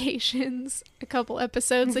justifications a couple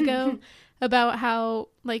episodes ago about how,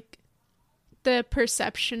 like, the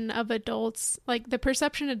perception of adults, like the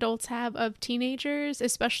perception adults have of teenagers,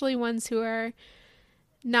 especially ones who are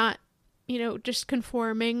not, just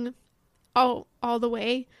conforming all the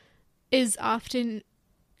way, is often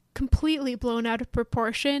completely blown out of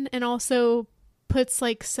proportion, and also puts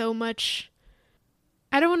like so much.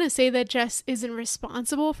 I don't want to say that Jess isn't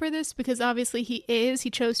responsible for this, because obviously he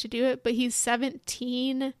chose to do it, but he's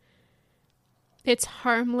 17. It's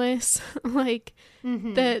harmless. Like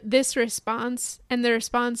this response, and the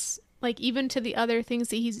response, like, even to the other things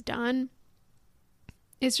that he's done,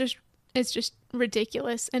 it's just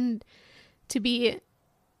ridiculous. And to be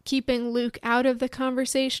keeping Luke out of the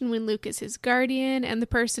conversation when Luke is his guardian and the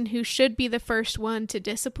person who should be the first one to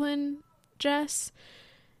discipline Jess.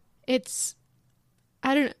 It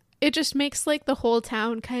just makes like the whole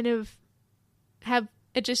town kind of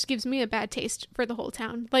it just gives me a bad taste for the whole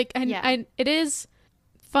town. Like, it is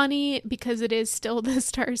funny because it is still the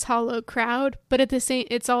Stars Hollow crowd, but at the same,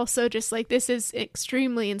 it's also just like, this is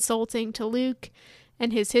extremely insulting to Luke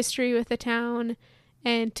and his history with the town,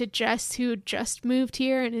 and to Jess, who just moved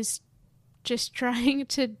here and is just trying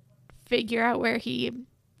to figure out where he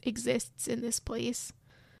exists in this place.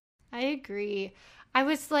 I agree. I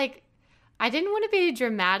was like, I didn't want to be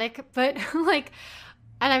dramatic, but like,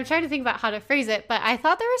 and I'm trying to think about how to phrase it, but I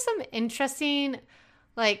thought there were some interesting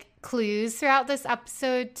like clues throughout this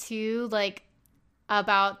episode too, like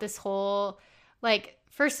about this whole, like,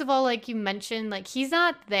 first of all, like you mentioned, like he's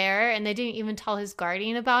not there and they didn't even tell his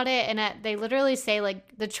guardian about it. And they literally say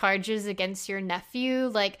like the charges against your nephew,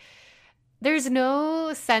 like there's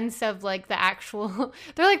no sense of like the actual,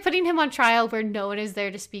 they're like putting him on trial where no one is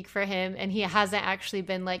there to speak for him. And he hasn't actually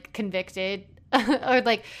been like convicted or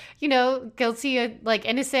like, you know, guilty, like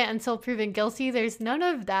innocent until proven guilty. There's none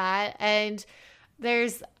of that. And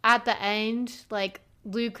there's at the end, like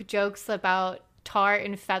Luke jokes about tar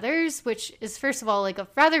and feathers, which is first of all like a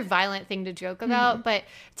rather violent thing to joke about, but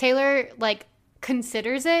Taylor like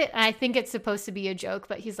considers it, and I think it's supposed to be a joke,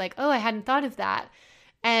 but he's like, oh, I hadn't thought of that.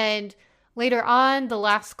 And later on, the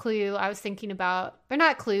last clue I was thinking about, or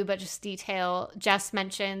not clue, but just detail, Jess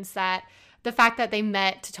mentions that the fact that they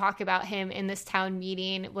met to talk about him in this town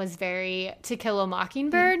meeting was very To Kill a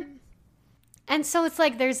Mockingbird. And so it's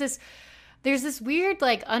like there's this weird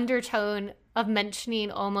like undertone of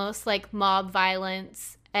mentioning almost like mob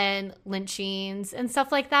violence and lynchings and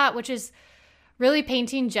stuff like that, which is really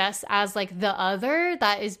painting Jess as like the other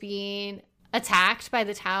that is being attacked by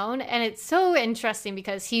the town. And it's so interesting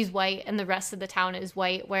because he's white and the rest of the town is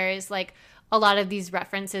white, whereas like a lot of these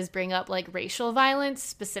references bring up like racial violence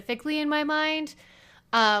specifically in my mind,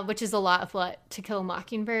 which is a lot of what To Kill a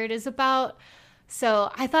Mockingbird is about.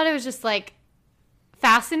 So I thought it was just like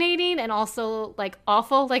fascinating and also like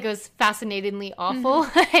awful. Like it was fascinatingly awful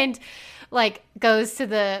and like goes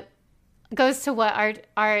to what our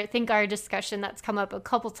I think our discussion that's come up a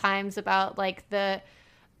couple times about like the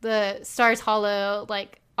Stars Hollow,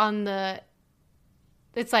 like on the,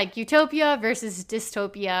 it's like utopia versus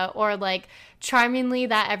dystopia, or like charmingly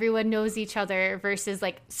that everyone knows each other versus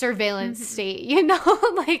like surveillance state, you know.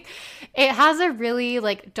 Like it has a really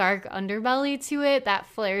like dark underbelly to it that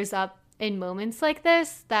flares up in moments like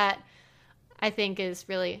this that I think is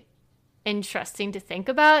really interesting to think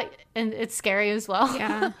about, and it's scary as well.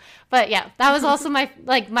 Yeah. But yeah, that was also my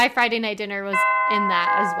Friday night dinner was in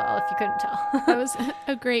that as well, if you couldn't tell. That was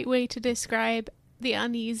a great way to describe the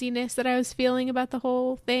uneasiness that I was feeling about the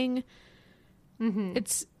whole thing.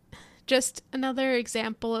 It's just another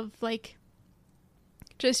example of like,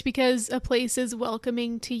 just because a place is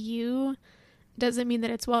welcoming to you doesn't mean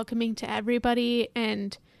that it's welcoming to everybody.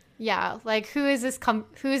 And yeah, like who is this town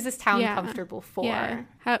comfortable for? Yeah.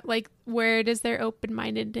 How, like, where does their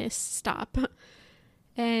open-mindedness stop?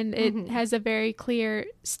 And it has a very clear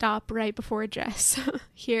stop right before Jess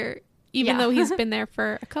here, even though he's been there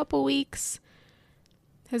for a couple weeks,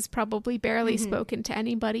 has probably barely spoken to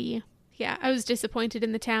anybody. Yeah, I was disappointed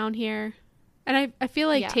in the town here. And I feel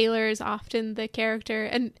like Taylor is often the character,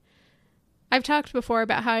 and I've talked before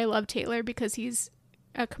about how I love Taylor because he's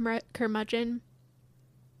a curmudgeon.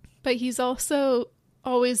 But he's also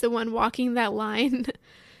always the one walking that line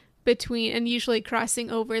between, and usually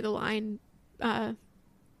crossing over the line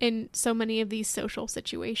in so many of these social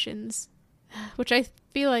situations, which I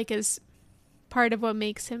feel like is part of what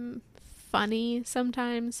makes him funny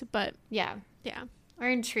sometimes. But yeah, or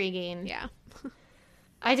intriguing. Yeah.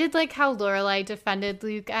 I did like how Lorelai defended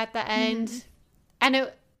Luke at the end,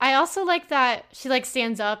 and I also like that she like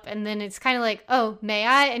stands up and then it's kind of like, oh, may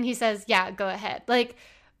I? And he says, yeah, go ahead. Like,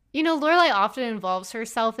 you know, Lorelai often involves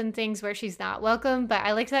herself in things where she's not welcome, but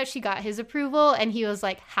I like that she got his approval and he was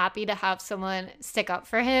like happy to have someone stick up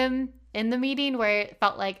for him in the meeting where it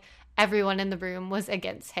felt like everyone in the room was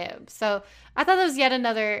against him. So I thought that was yet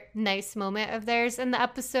another nice moment of theirs in the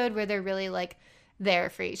episode where they're really like there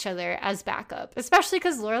for each other as backup, especially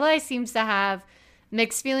because Lorelai seems to have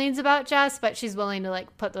mixed feelings about Jess, but she's willing to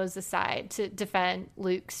like put those aside to defend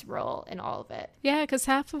Luke's role in all of it. Yeah, because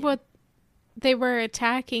half of what they were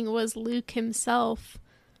attacking was Luke himself,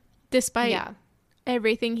 despite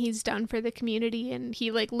everything he's done for the community. And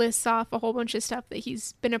he like lists off a whole bunch of stuff that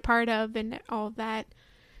he's been a part of and all of that.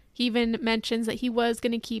 He even mentions that he was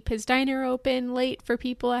going to keep his diner open late for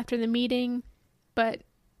people after the meeting, but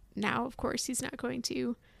now of course he's not going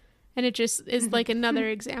to. And it just is like another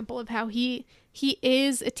example of how he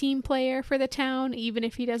is a team player for the town, even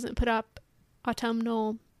if he doesn't put up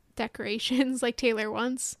autumnal decorations like Taylor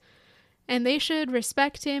wants. And they should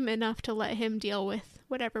respect him enough to let him deal with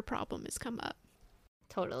whatever problem has come up.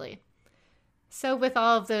 Totally. So with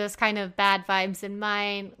all of those kind of bad vibes in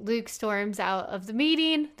mind, Luke storms out of the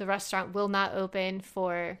meeting. The restaurant will not open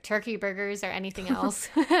for turkey burgers or anything else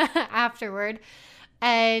afterward.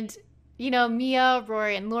 And, you know, Mia,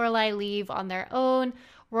 Rory, and Lorelai leave on their own.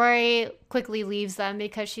 Rory quickly leaves them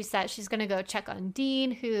because she said she's going to go check on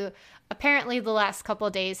Dean, who apparently the last couple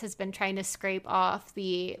of days has been trying to scrape off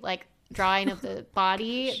the, like, drawing of the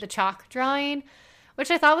body, the chalk drawing,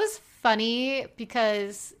 which I thought was funny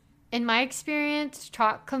because in my experience,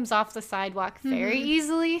 chalk comes off the sidewalk very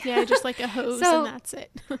easily. Yeah, just like a hose and that's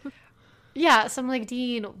it. Yeah, so I'm like,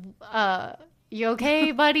 Dean, you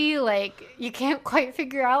okay, buddy? Like, you can't quite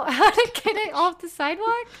figure out how to get it off the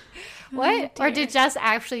sidewalk? What? Or did Jess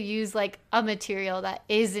actually use, like, a material that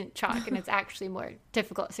isn't chalk and it's actually more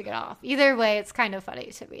difficult to get off? Either way, it's kind of funny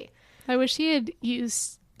to me. I wish he had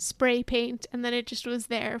used spray paint and then it just was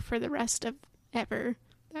there for the rest of ever.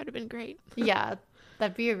 That would have been great. Yeah,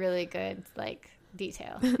 that'd be a really good, like,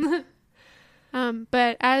 detail.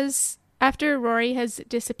 But after Rory has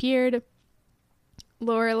disappeared,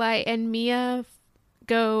 Lorelai and Mia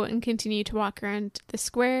go and continue to walk around the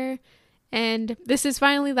square. And this is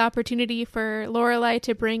finally the opportunity for Lorelai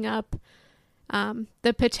to bring up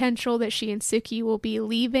the potential that she and Sookie will be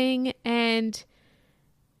leaving. And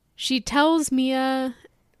she tells Mia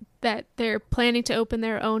that they're planning to open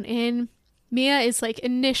their own inn. Mia is like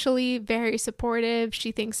initially very supportive.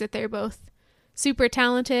 She thinks that they're both super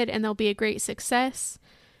talented and they'll be a great success.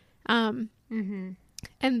 And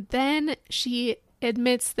then she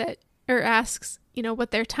admits that, or asks, you know,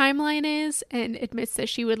 what their timeline is, and admits that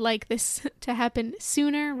she would like this to happen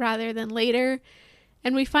sooner rather than later.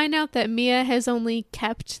 And we find out that Mia has only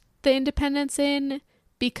kept the Independence Inn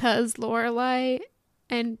because Lorelai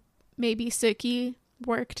and maybe Sookie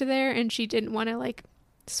worked there and she didn't want to like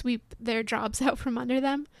sweep their jobs out from under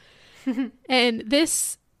them. And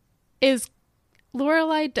this is,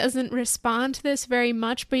 Lorelai doesn't respond to this very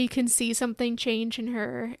much, but you can see something change in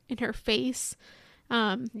her face.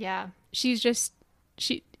 Yeah.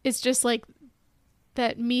 It's just like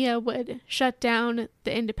that Mia would shut down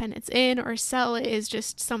the Independence Inn or sell it is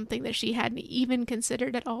just something that she hadn't even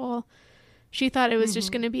considered at all. She thought it was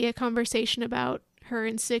just going to be a conversation about her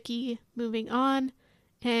and Sookie moving on.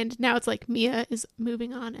 And now it's like Mia is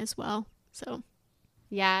moving on as well. So,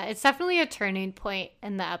 yeah, it's definitely a turning point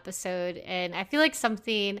in the episode. And I feel like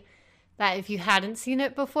something that if you hadn't seen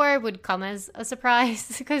it before would come as a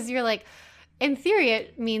surprise because you're like, in theory,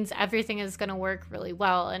 it means everything is going to work really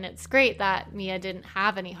well. And it's great that Mia didn't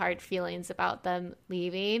have any hard feelings about them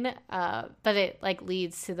leaving. But it like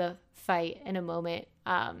leads to the fight in a moment.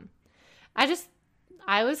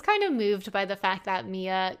 I was kind of moved by the fact that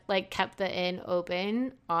Mia like kept the inn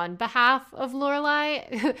open on behalf of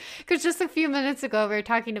Lorelai, because just a few minutes ago we were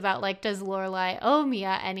talking about like, does Lorelai owe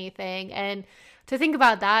Mia anything? And to think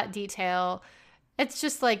about that detail, it's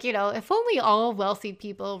just like, you know, if only all wealthy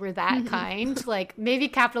people were that kind, like maybe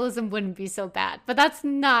capitalism wouldn't be so bad. But that's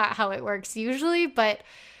not how it works usually. But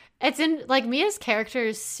it's in like Mia's character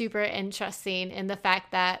is super interesting in the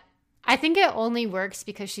fact that I think it only works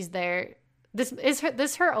because she's there. This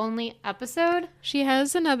is her only episode? She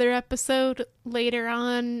has another episode later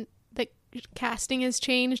on. The casting has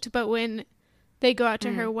changed, but when they go out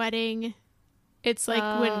to her wedding, it's like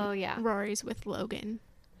when Rory's with Logan.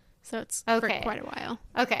 So it's for quite a while.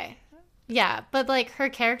 Okay. Yeah, but like her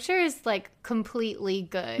character is like completely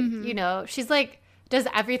good. You know, she's like does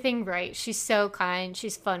everything right. She's so kind.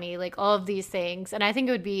 She's funny, like all of these things. And I think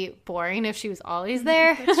it would be boring if she was always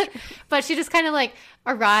there. But she just kind of like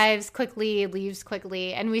arrives quickly, leaves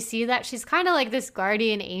quickly. And we see that she's kind of like this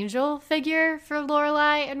guardian angel figure for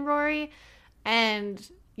Lorelai and Rory. And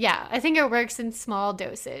yeah, I think it works in small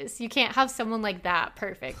doses. You can't have someone like that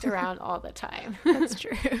perfect around all the time. That's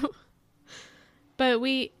true. But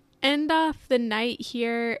we end off the night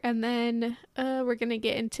here, and then we're going to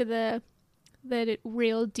get into the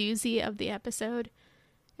real doozy of the episode.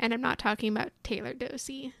 And I'm not talking about Taylor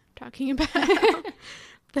Dosey. I'm talking about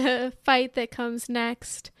the fight that comes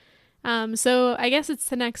next. So I guess it's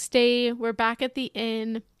the next day. We're back at the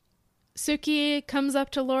inn. Sookie comes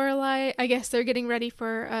up to Lorelai. I guess they're getting ready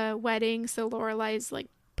for a wedding, so Lorelai's like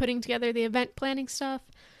putting together the event planning stuff.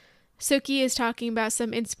 Sookie is talking about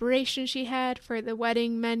some inspiration she had for the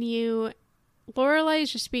wedding menu. Lorelai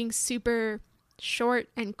is just being super short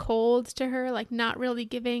and cold to her, like not really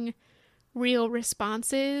giving real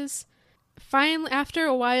responses. finally, after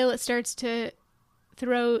a while, it starts to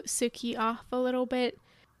throw Sookie off a little bit.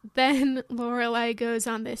 Then Lorelai goes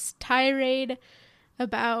on this tirade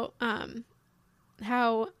about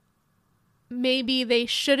how maybe they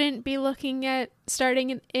shouldn't be looking at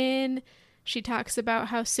starting an inn. She talks about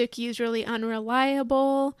how Sookie is really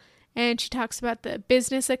unreliable, and she talks about the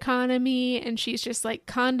business economy, and she's just like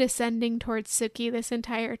condescending towards Sookie this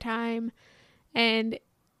entire time, and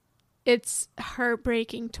it's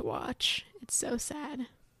heartbreaking to watch. It's so sad.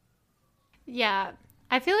 Yeah.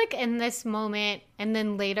 I feel like in this moment, and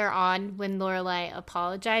then later on when Lorelai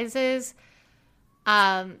apologizes,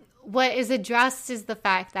 what is addressed is the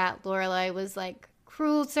fact that Lorelai was like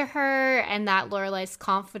cruel to her, and that Lorelai's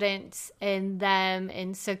confidence in them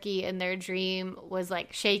and Sookie and their dream was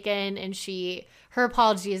like shaken, and her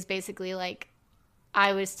apology is basically like,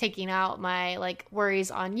 I was taking out my like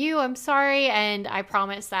worries on you, I'm sorry, and I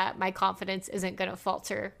promise that my confidence isn't going to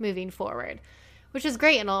falter moving forward, which is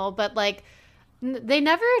great and all, but like they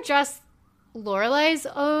never address Lorelai's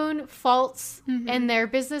own faults in their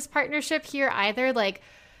business partnership here either. Like,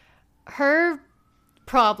 her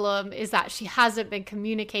problem is that she hasn't been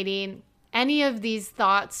communicating any of these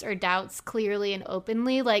thoughts or doubts clearly and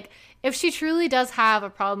openly. Like, if she truly does have a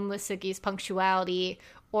problem with Sookie's punctuality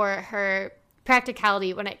or her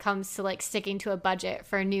practicality when it comes to like sticking to a budget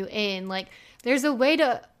for a new inn, like there's a way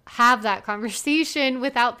to have that conversation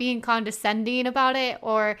without being condescending about it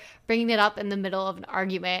or bringing it up in the middle of an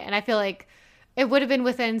argument. And I feel like it would have been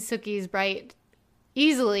within Sookie's right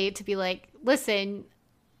easily to be like, listen,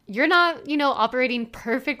 you're not, operating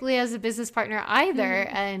perfectly as a business partner either.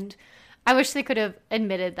 And I wish they could have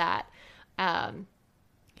admitted that.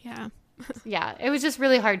 Yeah. Yeah, it was just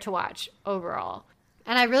really hard to watch overall.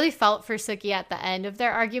 And I really felt for Sookie at the end of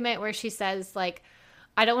their argument where she says, like,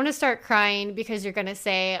 I don't want to start crying because you're going to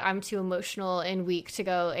say I'm too emotional and weak to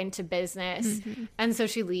go into business. And so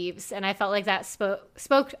she leaves. And I felt like that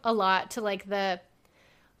spoke a lot to like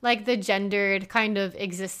the gendered kind of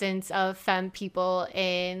existence of femme people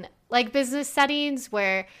in like business settings,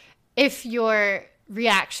 where if your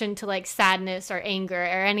reaction to like sadness or anger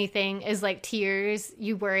or anything is like tears,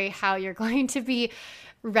 you worry how you're going to be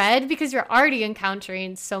read because you're already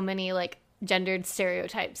encountering so many like gendered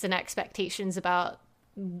stereotypes and expectations about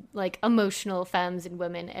like emotional femmes and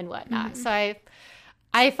women and whatnot. So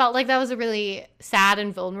I felt like that was a really sad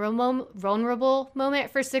and vulnerable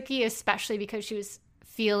moment for Sookie, especially because she was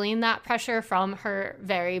feeling that pressure from her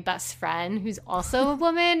very best friend who's also a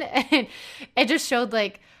woman. And it just showed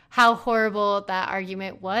like how horrible that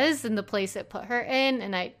argument was and the place it put her in.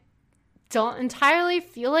 And I don't entirely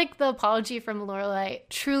feel like the apology from Lorelai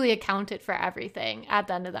truly accounted for everything at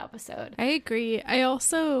the end of the episode. I agree. I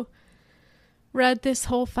also read this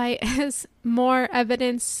whole fight as more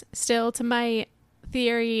evidence still to my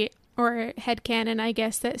theory or headcanon, I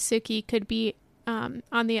guess, that Sookie could be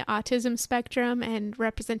on the autism spectrum, and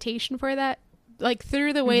representation for that, like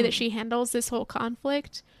through the way that she handles this whole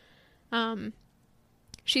conflict.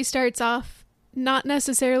 She starts off not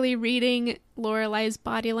necessarily reading Lorelai's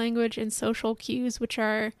body language and social cues, which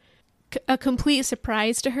are a complete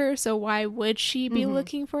surprise to her. So why would she be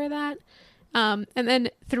looking for that? And then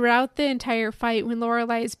throughout the entire fight, when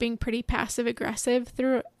Lorelai is being pretty passive aggressive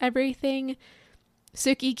through everything,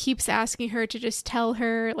 Sookie keeps asking her to just tell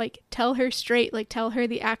her straight, like tell her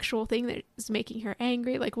the actual thing that is making her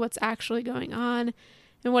angry, like what's actually going on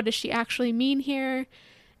and what does she actually mean here.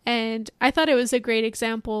 And I thought it was a great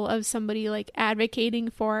example of somebody like advocating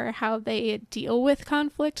for how they deal with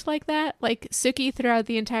conflict like that. Like Sookie throughout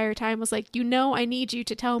the entire time was like, I need you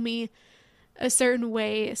to tell me a certain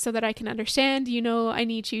way so that I can understand. I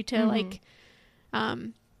need you to like,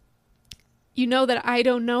 that I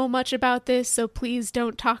don't know much about this, so please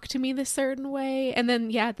don't talk to me this certain way. And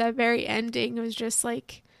then, that very ending was just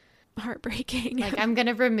like heartbreaking. Like, I'm going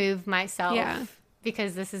to remove myself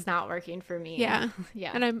because this is not working for me. Yeah.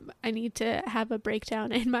 And I need to have a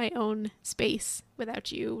breakdown in my own space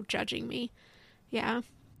without you judging me. Yeah.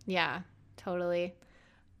 Yeah, totally.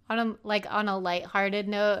 On a lighthearted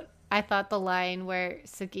note, I thought the line where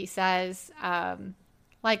Sookie says,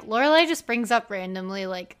 like, Lorelai just brings up randomly,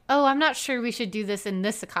 like, oh, I'm not sure we should do this in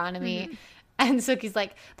this economy. And Sookie's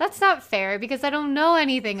like, that's not fair because I don't know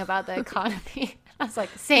anything about the economy. I was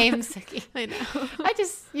like, same, Sookie. I know. I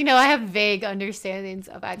just, I have vague understandings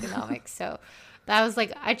of economics. So that was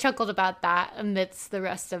like, I chuckled about that amidst the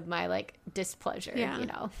rest of my like displeasure,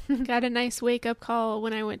 Got a nice wake up call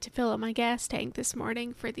when I went to fill up my gas tank this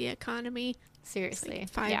morning for the economy. Seriously.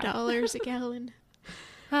 It's like $5 a gallon.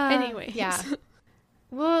 Anyways. Yeah.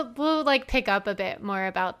 We'll like pick up a bit more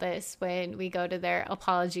about this when we go to their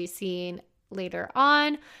apology scene. later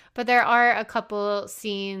on. But there are a couple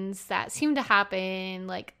scenes that seem to happen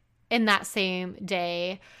like in that same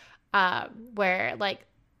day, where like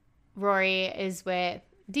Rory is with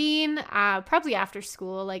Dean, probably after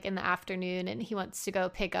school, like in the afternoon, and he wants to go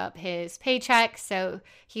pick up his paycheck. So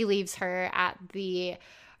he leaves her at the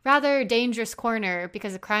rather dangerous corner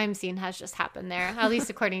because a crime scene has just happened there, at least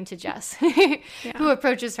according to Jess, who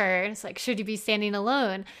approaches her. It's like, should you be standing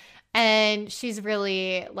alone? And she's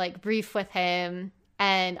really like brief with him.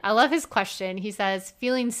 And I love his question. He says,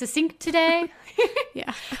 feeling succinct today?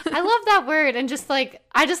 Yeah. I love that word. And just like,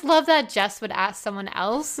 I just love that Jess would ask someone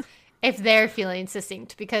else if they're feeling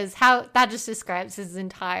succinct, because how that just describes his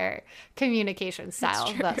entire communication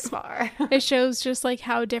style thus far. It shows just like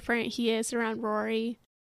how different he is around Rory.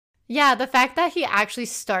 Yeah, the fact that he actually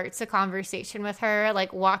starts a conversation with her,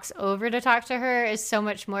 like walks over to talk to her, is so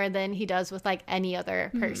much more than he does with like any other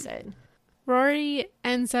person. Rory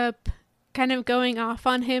ends up kind of going off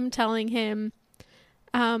on him, telling him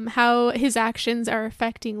how his actions are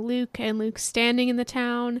affecting Luke and Luke's standing in the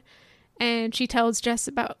town. And she tells Jess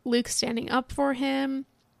about Luke standing up for him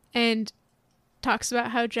and talks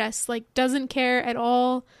about how Jess like doesn't care at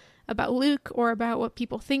all about Luke or about what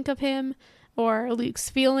people think of him or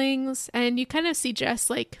Luke's feelings. And you kind of see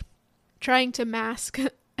Jess like trying to mask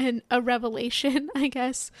a revelation, I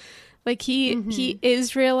guess. Like he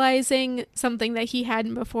is realizing something that he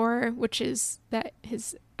hadn't before, which is that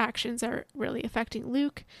his actions are really affecting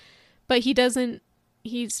Luke, but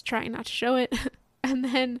he's trying not to show it. And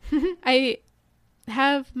then I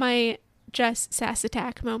have my Jess sass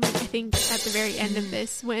attack moment, I think, at the very end of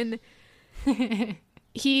this, when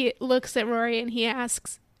he looks at Rory and he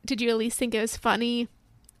asks, did you at least think it was funny?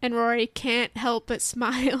 And Rory can't help but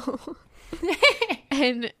smile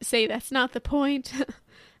and say that's not the point.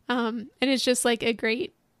 And it's just like a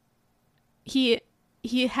great, he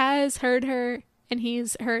has heard her and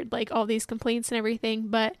he's heard like all these complaints and everything,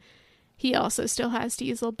 but he also still has to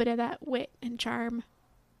use a little bit of that wit and charm.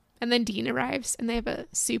 And then Dean arrives and they have a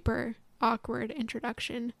super awkward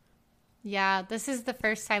introduction. Yeah, this is the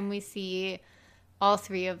first time we see all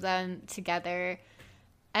three of them together.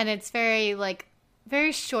 And it's very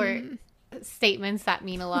short statements that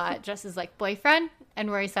mean a lot. Jess is like, boyfriend?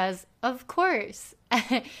 And Rory says, of course.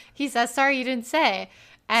 He says, sorry you didn't say.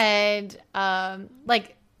 And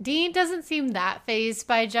Dean doesn't seem that fazed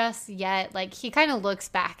by Jess yet. Like, he kind of looks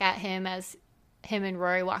back at him as him and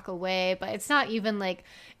Rory walk away, but it's not even like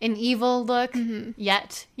an evil look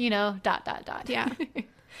yet, you know, ... Yeah.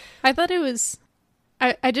 I thought it was,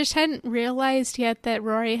 I just hadn't realized yet that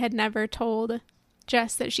Rory had never told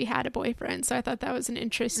Jess that she had a boyfriend. So I thought that was an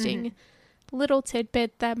interesting little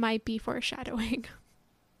tidbit that might be foreshadowing.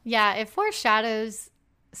 Yeah, it foreshadows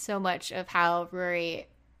so much of how Rory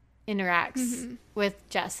interacts with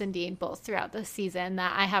Jess and Dean both throughout the season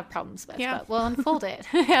that I have problems with, but we'll unfold it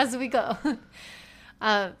as we go.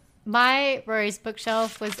 My Rory's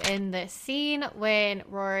bookshelf was in this scene when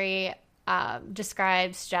Rory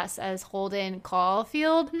describes Jess as Holden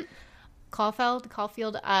Caulfield,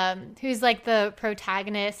 who's like the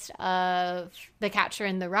protagonist of The Catcher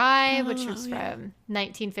in the Rye, which was from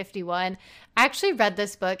 1951. I actually read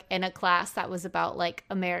this book in a class that was about like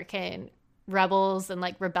American rebels and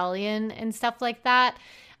like rebellion and stuff like that.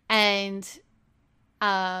 And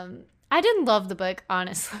I didn't love the book,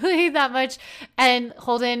 honestly, that much. And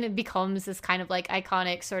Holden becomes this kind of like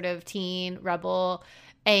iconic sort of teen rebel,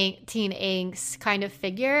 teen angst kind of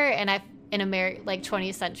figure in like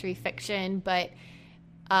 20th century fiction, but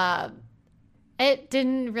it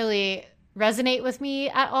didn't really resonate with me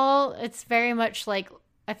at all. It's very much like,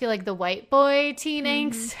 I feel like the white boy teen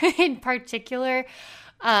angst in particular,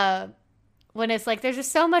 when it's like there's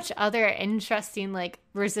just so much other interesting like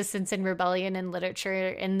resistance and rebellion in literature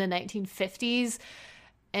in the 1950s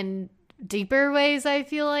and deeper ways, I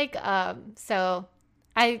feel like. So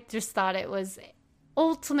I just thought it was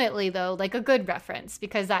ultimately, though, like a good reference,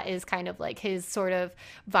 because that is kind of like his sort of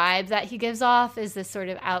vibe that he gives off, is this sort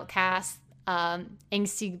of outcast,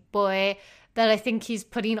 angsty boy that I think he's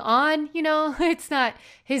putting on, you know. It's not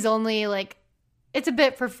his only, like, it's a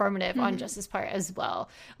bit performative on Jess's part as well.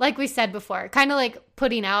 Like we said before, kind of like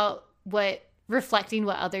putting out reflecting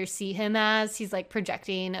what others see him as. He's like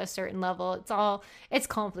projecting a certain level. It's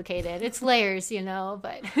complicated. It's layers, you know,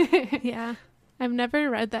 but. Yeah. I've never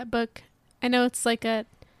read that book. I know it's like a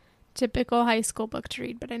typical high school book to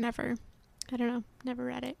read, but never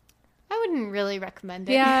read it. I wouldn't really recommend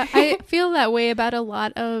it. Yeah, I feel that way about a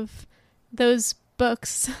lot of those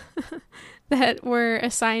books that were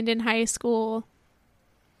assigned in high school.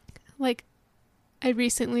 Like, I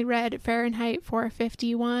recently read Fahrenheit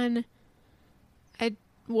 451. I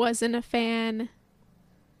wasn't a fan,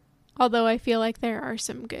 although I feel like there are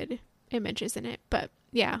some good images in it. But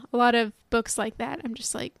yeah, a lot of books like that, I'm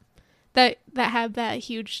just like, that have that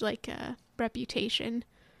huge like reputation,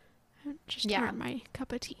 just aren't my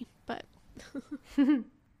cup of tea. But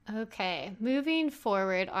okay, moving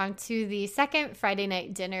forward onto the second Friday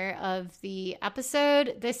night dinner of the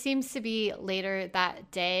episode. This seems to be later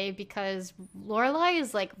that day because Lorelai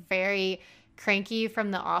is like very cranky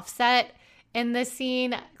from the offset in this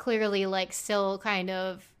scene, clearly like still kind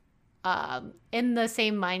of in the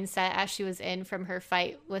same mindset as she was in from her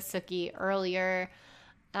fight with Sookie earlier.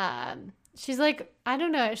 She's like, I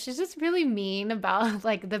don't know, she's just really mean about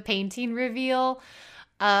like the painting reveal.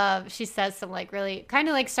 She says some like really kind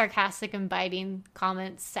of like sarcastic and biting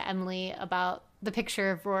comments to Emily about the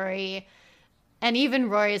picture of Rory. And even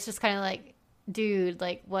Rory is just kind of like, dude,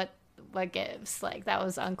 like what gives? Like that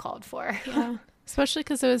was uncalled for. Yeah, especially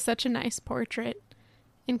because it was such a nice portrait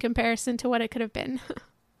in comparison to what it could have been.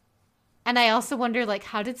 And I also wonder, like,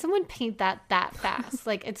 how did someone paint that fast?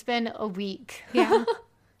 Like, it's been a week. Yeah.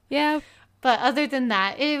 Yeah. But other than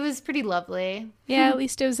that, it was pretty lovely. Yeah, at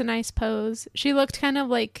least it was a nice pose. She looked kind of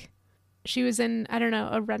like she was in, I don't know,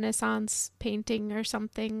 a Renaissance painting or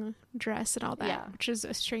something, dress and all that, which is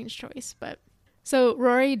a strange choice. But so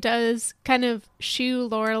Rory does kind of shoo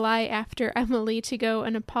Lorelai after Emily to go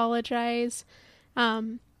and apologize.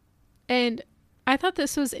 And I thought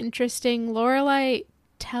this was interesting. Lorelai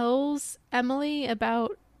tells Emily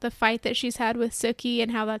about the fight that she's had with Sookie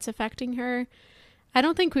and how that's affecting her. I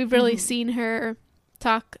don't think we've really seen her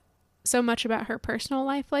talk so much about her personal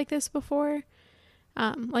life like this before.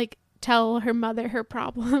 Like tell her mother her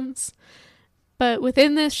problems. But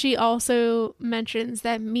within this, she also mentions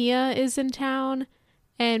that Mia is in town,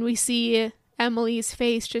 and we see Emily's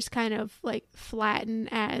face just kind of like flatten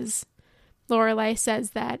as Lorelai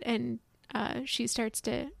says that, and she starts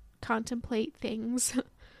to contemplate things.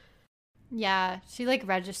 Yeah, she like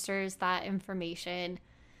registers that information.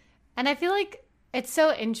 And I feel like it's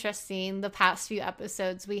so interesting the past few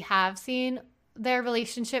episodes we have seen their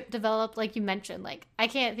relationship develop. Like you mentioned, like I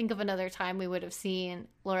can't think of another time we would have seen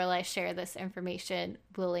Lorelai share this information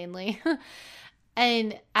willingly.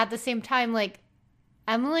 And at the same time, like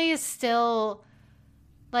Emily is still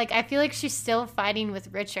like, I feel like she's still fighting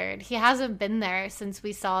with Richard. He hasn't been there since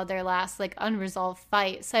we saw their last like unresolved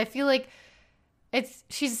fight. So I feel like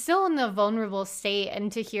she's still in a vulnerable state,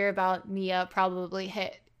 and to hear about Mia probably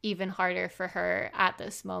hit even harder for her at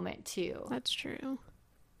this moment too. That's true.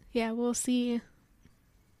 Yeah, we'll see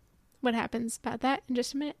what happens about that in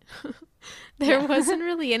just a minute. There wasn't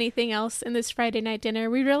really anything else in this Friday night dinner.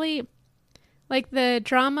 We really, like, the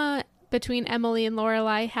drama between Emily and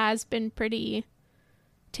Lorelai has been pretty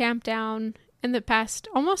tamped down in the past,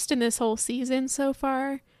 almost in this whole season so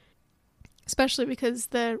far, especially because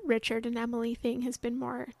the Richard and Emily thing has been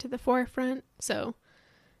more to the forefront. So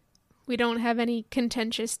we don't have any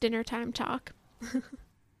contentious dinner time talk.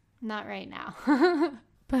 Not right now.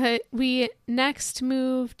 But we next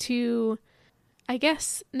move to, I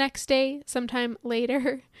guess, next day, sometime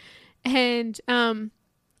later. And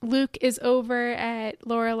Luke is over at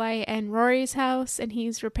Lorelai and Rory's house, and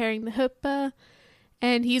he's repairing the chuppah.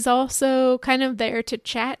 And he's also kind of there to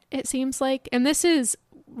chat, it seems like. And this is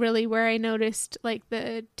really where I noticed like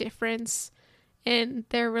the difference in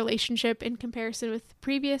their relationship in comparison with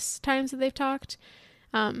previous times that they've talked.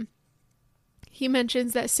 He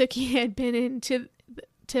mentions that Sookie had been into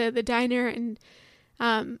the diner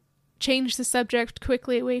and changed the subject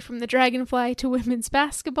quickly away from the Dragonfly to women's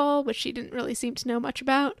basketball, which she didn't really seem to know much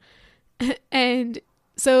about. And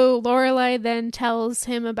so Lorelai then tells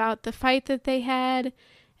him about the fight that they had,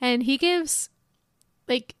 and he gives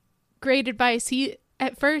like great advice. He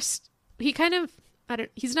at first he kind of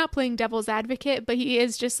he's not playing devil's advocate, but he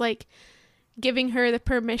is just like giving her the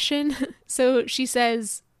permission. So she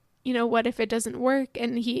says, you know, what if it doesn't work?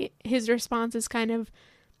 And his response is kind of,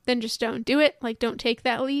 then just don't do it. Like, don't take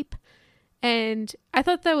that leap. And I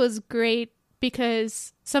thought that was great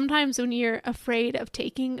because sometimes when you're afraid of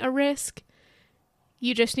taking a risk,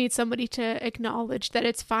 you just need somebody to acknowledge that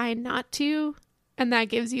it's fine not to. And that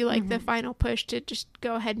gives you like the final push to just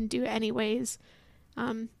go ahead and do it anyways.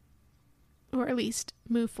 Or at least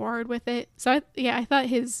move forward with it. So I thought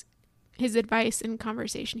his advice and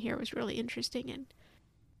conversation here was really interesting. And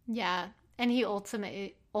yeah, and he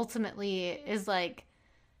ultimately is like,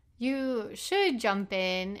 you should jump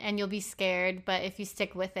in and you'll be scared, but if you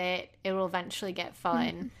stick with it, it will eventually get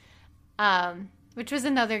fun. Which was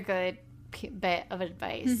another good bit of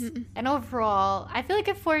advice. And overall, I feel like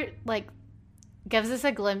it gives us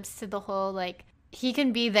a glimpse to the whole like he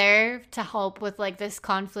can be there to help with like this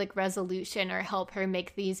conflict resolution or help her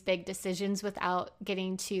make these big decisions without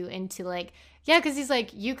getting too into like, yeah, because he's like,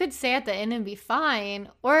 you could stay at the inn and be fine,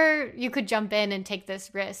 or you could jump in and take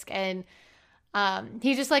this risk. And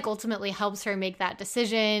he just like ultimately helps her make that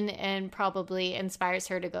decision and probably inspires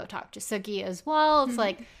her to go talk to Sookie as well. It's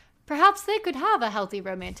like, perhaps they could have a healthy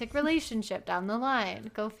romantic relationship down the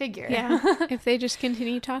line. Go figure. Yeah, if they just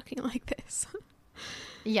continue talking like this.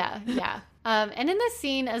 Yeah. And in this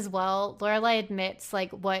scene as well, Lorelai admits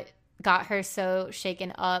like what got her so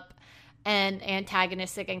shaken up and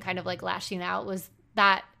antagonistic and kind of like lashing out was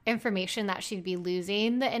that information that she'd be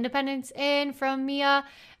losing the Independence Inn from Mia.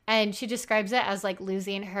 And she describes it as like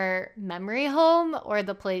losing her memory home, or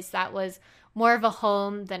the place that was more of a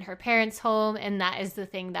home than her parents' home. And that is the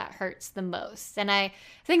thing that hurts the most. And I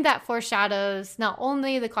think that foreshadows not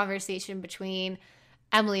only the conversation between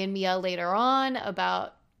Emily and Mia later on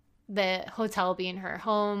about the hotel being her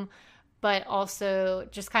home, but also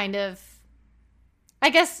just kind of, I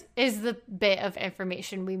guess, is the bit of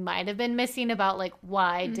information we might have been missing about like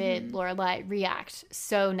why did Lorelai react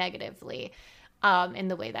so negatively in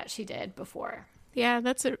the way that she did before. Yeah,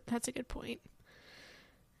 that's a good point.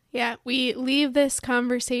 Yeah, we leave this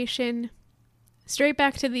conversation straight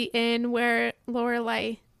back to the inn where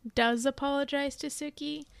Lorelai does apologize to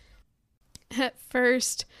Sookie. At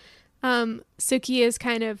first, Sookie is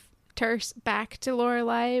kind of terse back to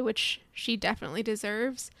Lorelai, which she definitely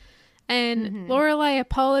deserves. And Lorelai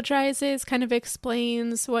apologizes, kind of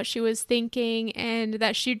explains what she was thinking, and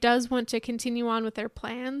that she does want to continue on with their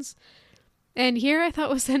plans. And here I thought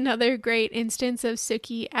was another great instance of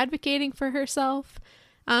Sookie advocating for herself.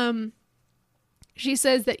 She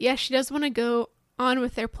says that yes, she does want to go on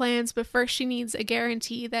with their plans, but first she needs a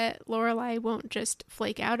guarantee that Lorelai won't just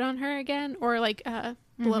flake out on her again or like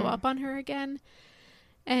blow up on her again.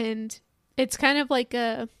 And it's kind of like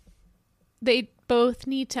they both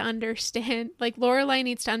need to understand, like Lorelai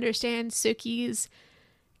needs to understand Sookie's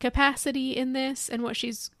capacity in this and what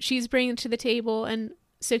she's bringing to the table, and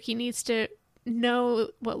Sookie needs to know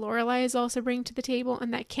what Lorelai is also bringing to the table,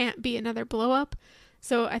 and that can't be another blow up.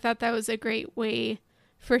 So I thought that was a great way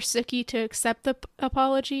for Sookie to accept the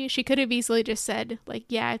apology. She could have easily just said like,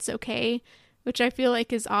 yeah, it's okay, which I feel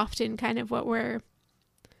like is often kind of what we're,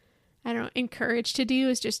 I don't know, encouraged to do,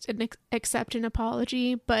 is just accept an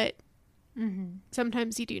apology. But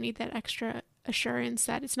sometimes you do need that extra assurance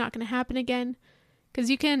that it's not going to happen again, because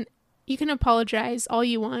you can apologize all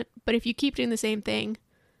you want, but if you keep doing the same thing,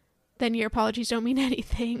 then your apologies don't mean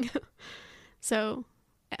anything. So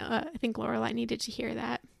I think Lorelai needed to hear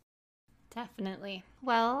that. Definitely.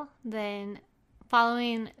 Well, then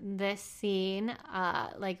following this scene,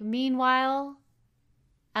 meanwhile,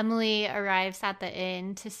 Emily arrives at the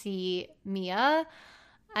inn to see Mia.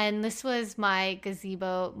 And this was my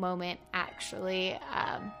gazebo moment, actually.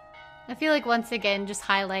 I feel like once again, just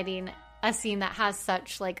highlighting a scene that has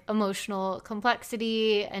such like emotional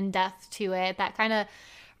complexity and depth to it that kind of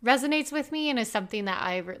resonates with me and is something that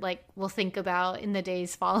I will think about in the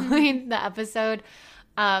days following the episode.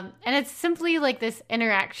 And it's simply like this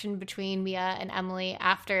interaction between Mia and Emily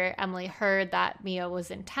after Emily heard that Mia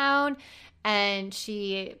was in town. And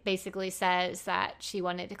she basically says that she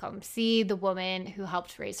wanted to come see the woman who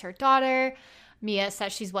helped raise her daughter. Mia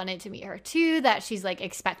says she's wanted to meet her too, that she's like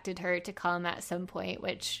expected her to come at some point,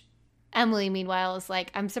 which Emily, meanwhile, is like,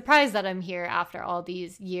 I'm surprised that I'm here after all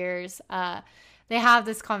these years. They have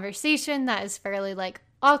this conversation that is fairly like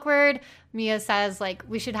awkward. Mia says like,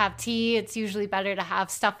 we should have tea. It's usually better to have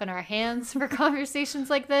stuff in our hands for conversations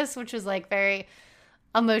like this, which was like very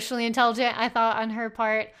emotionally intelligent, I thought, on her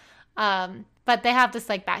part. But they have this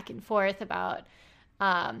like back and forth about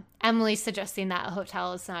Emily suggesting that a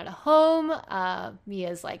hotel is not a home.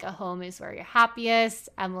 Mia's like, a home is where you're happiest.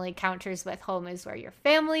 Emily counters with, home is where your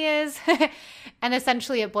family is. And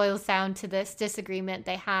essentially it boils down to this disagreement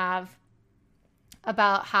they have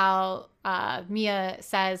about how Mia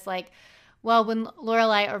says like, well, when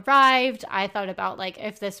Lorelai arrived, I thought about like,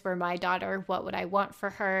 if this were my daughter, what would I want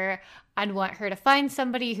for her? I'd want her to find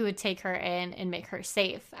somebody who would take her in and make her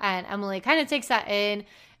safe. And Emily kind of takes that in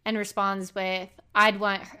and responds with, I'd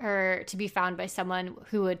want her to be found by someone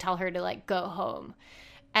who would tell her to like go home.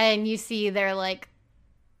 And you see their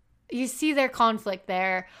conflict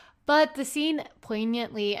there. But the scene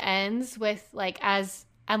poignantly ends with like, as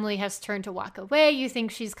Emily has turned to walk away, you think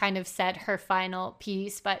she's kind of said her final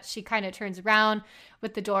piece, but she kind of turns around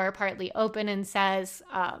with the door partly open and says,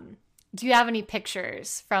 do you have any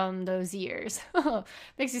pictures from those years?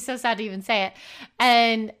 Makes me so sad to even say it.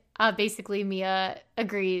 And basically Mia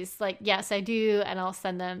agrees, like, yes, I do, and I'll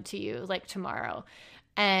send them to you like tomorrow.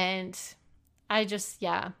 And I just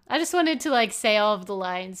wanted to like say all of the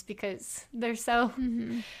lines because they're so,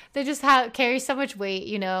 they just carry so much weight,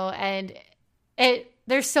 you know, and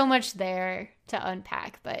there's so much there to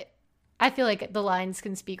unpack, but I feel like the lines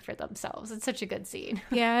can speak for themselves. It's such a good scene.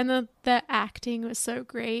 Yeah, and the acting was so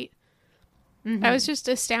great. I was just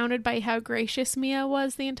astounded by how gracious Mia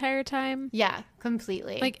was the entire time. Yeah,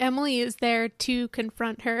 completely. Like, Emily is there to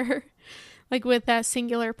confront her, like, with that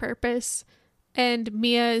singular purpose. And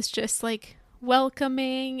Mia is just, like,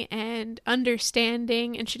 welcoming and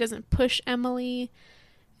understanding, and she doesn't push Emily.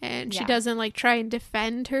 And she doesn't, like, try and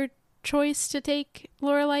defend her choice to take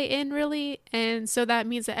Lorelai in, really. And so that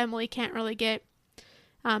means that Emily can't really get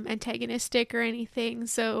antagonistic or anything.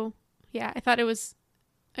 So, yeah, I thought it was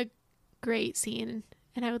great scene,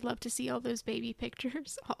 and I would love to see all those baby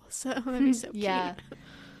pictures also. That'd be so cute.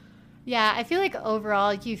 Yeah, I feel like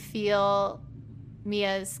overall you feel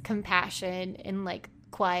Mia's compassion in like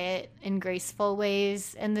quiet and graceful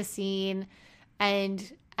ways in the scene,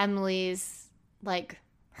 and Emily's like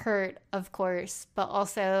hurt, of course, but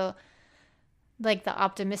also like the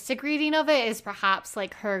optimistic reading of it is perhaps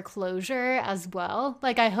like her closure as well.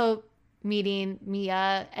 Like, I hope meeting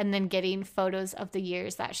Mia and then getting photos of the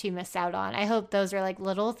years that she missed out on, I hope those are like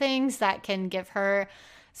little things that can give her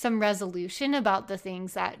some resolution about the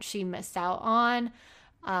things that she missed out on.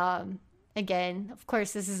 Again, of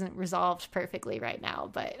course, this isn't resolved perfectly right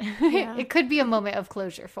now, but it could be a moment of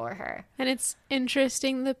closure for her. And it's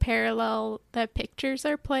interesting the parallel that pictures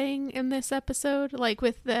are playing in this episode, like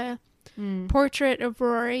with the portrait of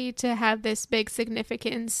Rory to have this big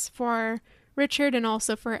significance for Richard and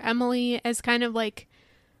also for Emily, as kind of like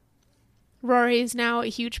Rory is now a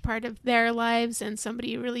huge part of their lives and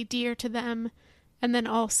somebody really dear to them. And then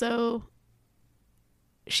also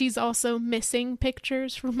she's also missing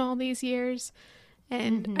pictures from all these years.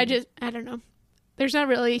 And I don't know. There's not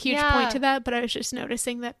really a huge point to that, but I was just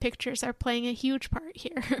noticing that pictures are playing a huge part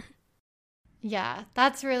here. Yeah,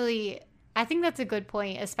 that's really, I think that's a good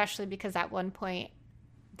point, especially because at one point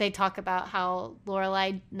they talk about how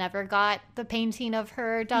Lorelai never got the painting of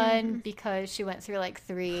her done because she went through like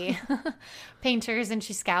 3 painters and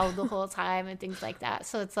she scowled the whole time and things like that.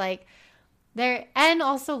 So it's like there, and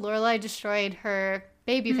also Lorelai destroyed her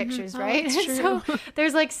baby pictures, right? That's true. So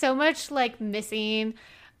there's like so much like missing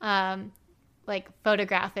like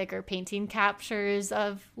photographic or painting captures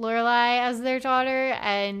of Lorelai as their daughter.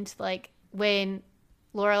 And like when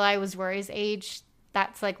Lorelai was Rory's age,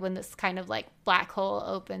 that's like when this kind of like black hole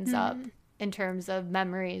opens up in terms of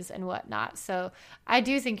memories and whatnot. So I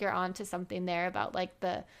do think you're on to something there about like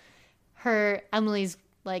Emily's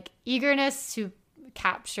like eagerness to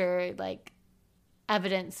capture like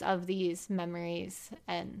evidence of these memories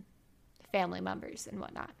and family members and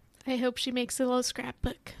whatnot. I hope she makes a little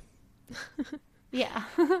scrapbook. Yeah.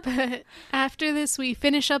 But after this, we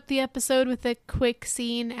finish up the episode with a quick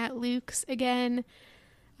scene at Luke's again.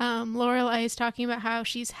 Lorelai is talking about how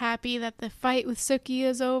she's happy that the fight with Sookie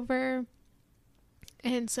is over.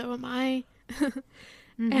 And so am I.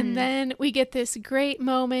 And then we get this great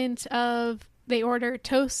moment of they order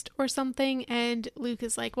toast or something. And Luke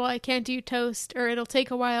is like, well, I can't do toast or it'll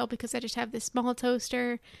take a while because I just have this small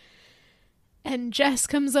toaster. And Jess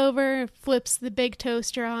comes over, flips the big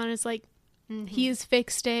toaster on, is like, he's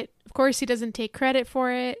fixed it. Of course, he doesn't take credit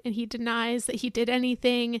for it. And he denies that he did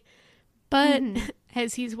anything. But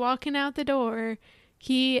as he's walking out the door,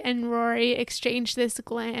 he and Rory exchange this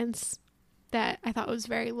glance that I thought was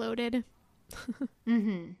very loaded.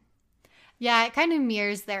 Yeah, it kind of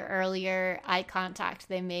mirrors their earlier eye contact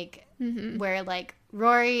they make where like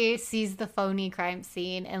Rory sees the phony crime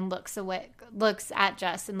scene and looks at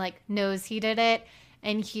Jess and like knows he did it.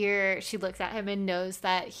 And here she looks at him and knows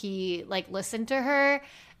that he like listened to her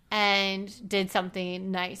and did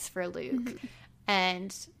something nice for Luke.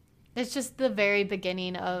 And it's just the very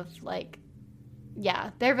beginning of like, yeah,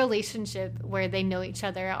 their relationship where they know each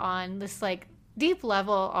other on this like deep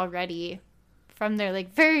level already from their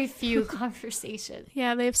like very few conversations.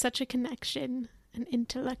 Yeah, they have such a connection, an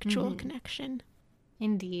intellectual connection.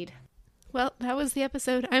 Indeed. Well, that was the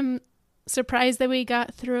episode. I'm surprised that we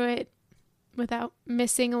got through it without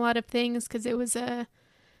missing a lot of things because it was a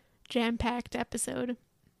jam-packed episode.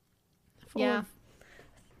 Full of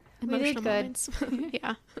emotional moments.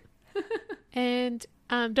 Yeah. And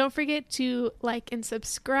don't forget to like and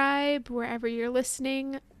subscribe wherever you're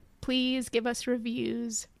listening. Please give us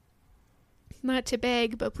reviews. Not to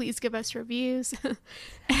beg, but please give us reviews.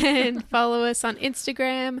 And follow us on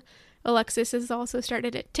Instagram. Alexis has also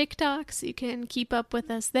started at TikTok, so you can keep up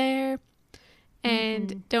with us there.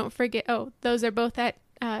 And don't forget, those are both at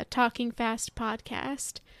Talking Fast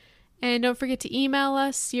Podcast. And don't forget to email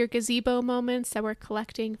us your gazebo moments that we're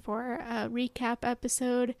collecting for a recap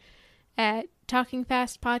episode at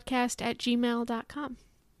talkingfastpodcast@gmail.com.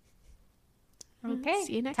 Okay.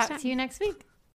 See you next Talk time. to you next week.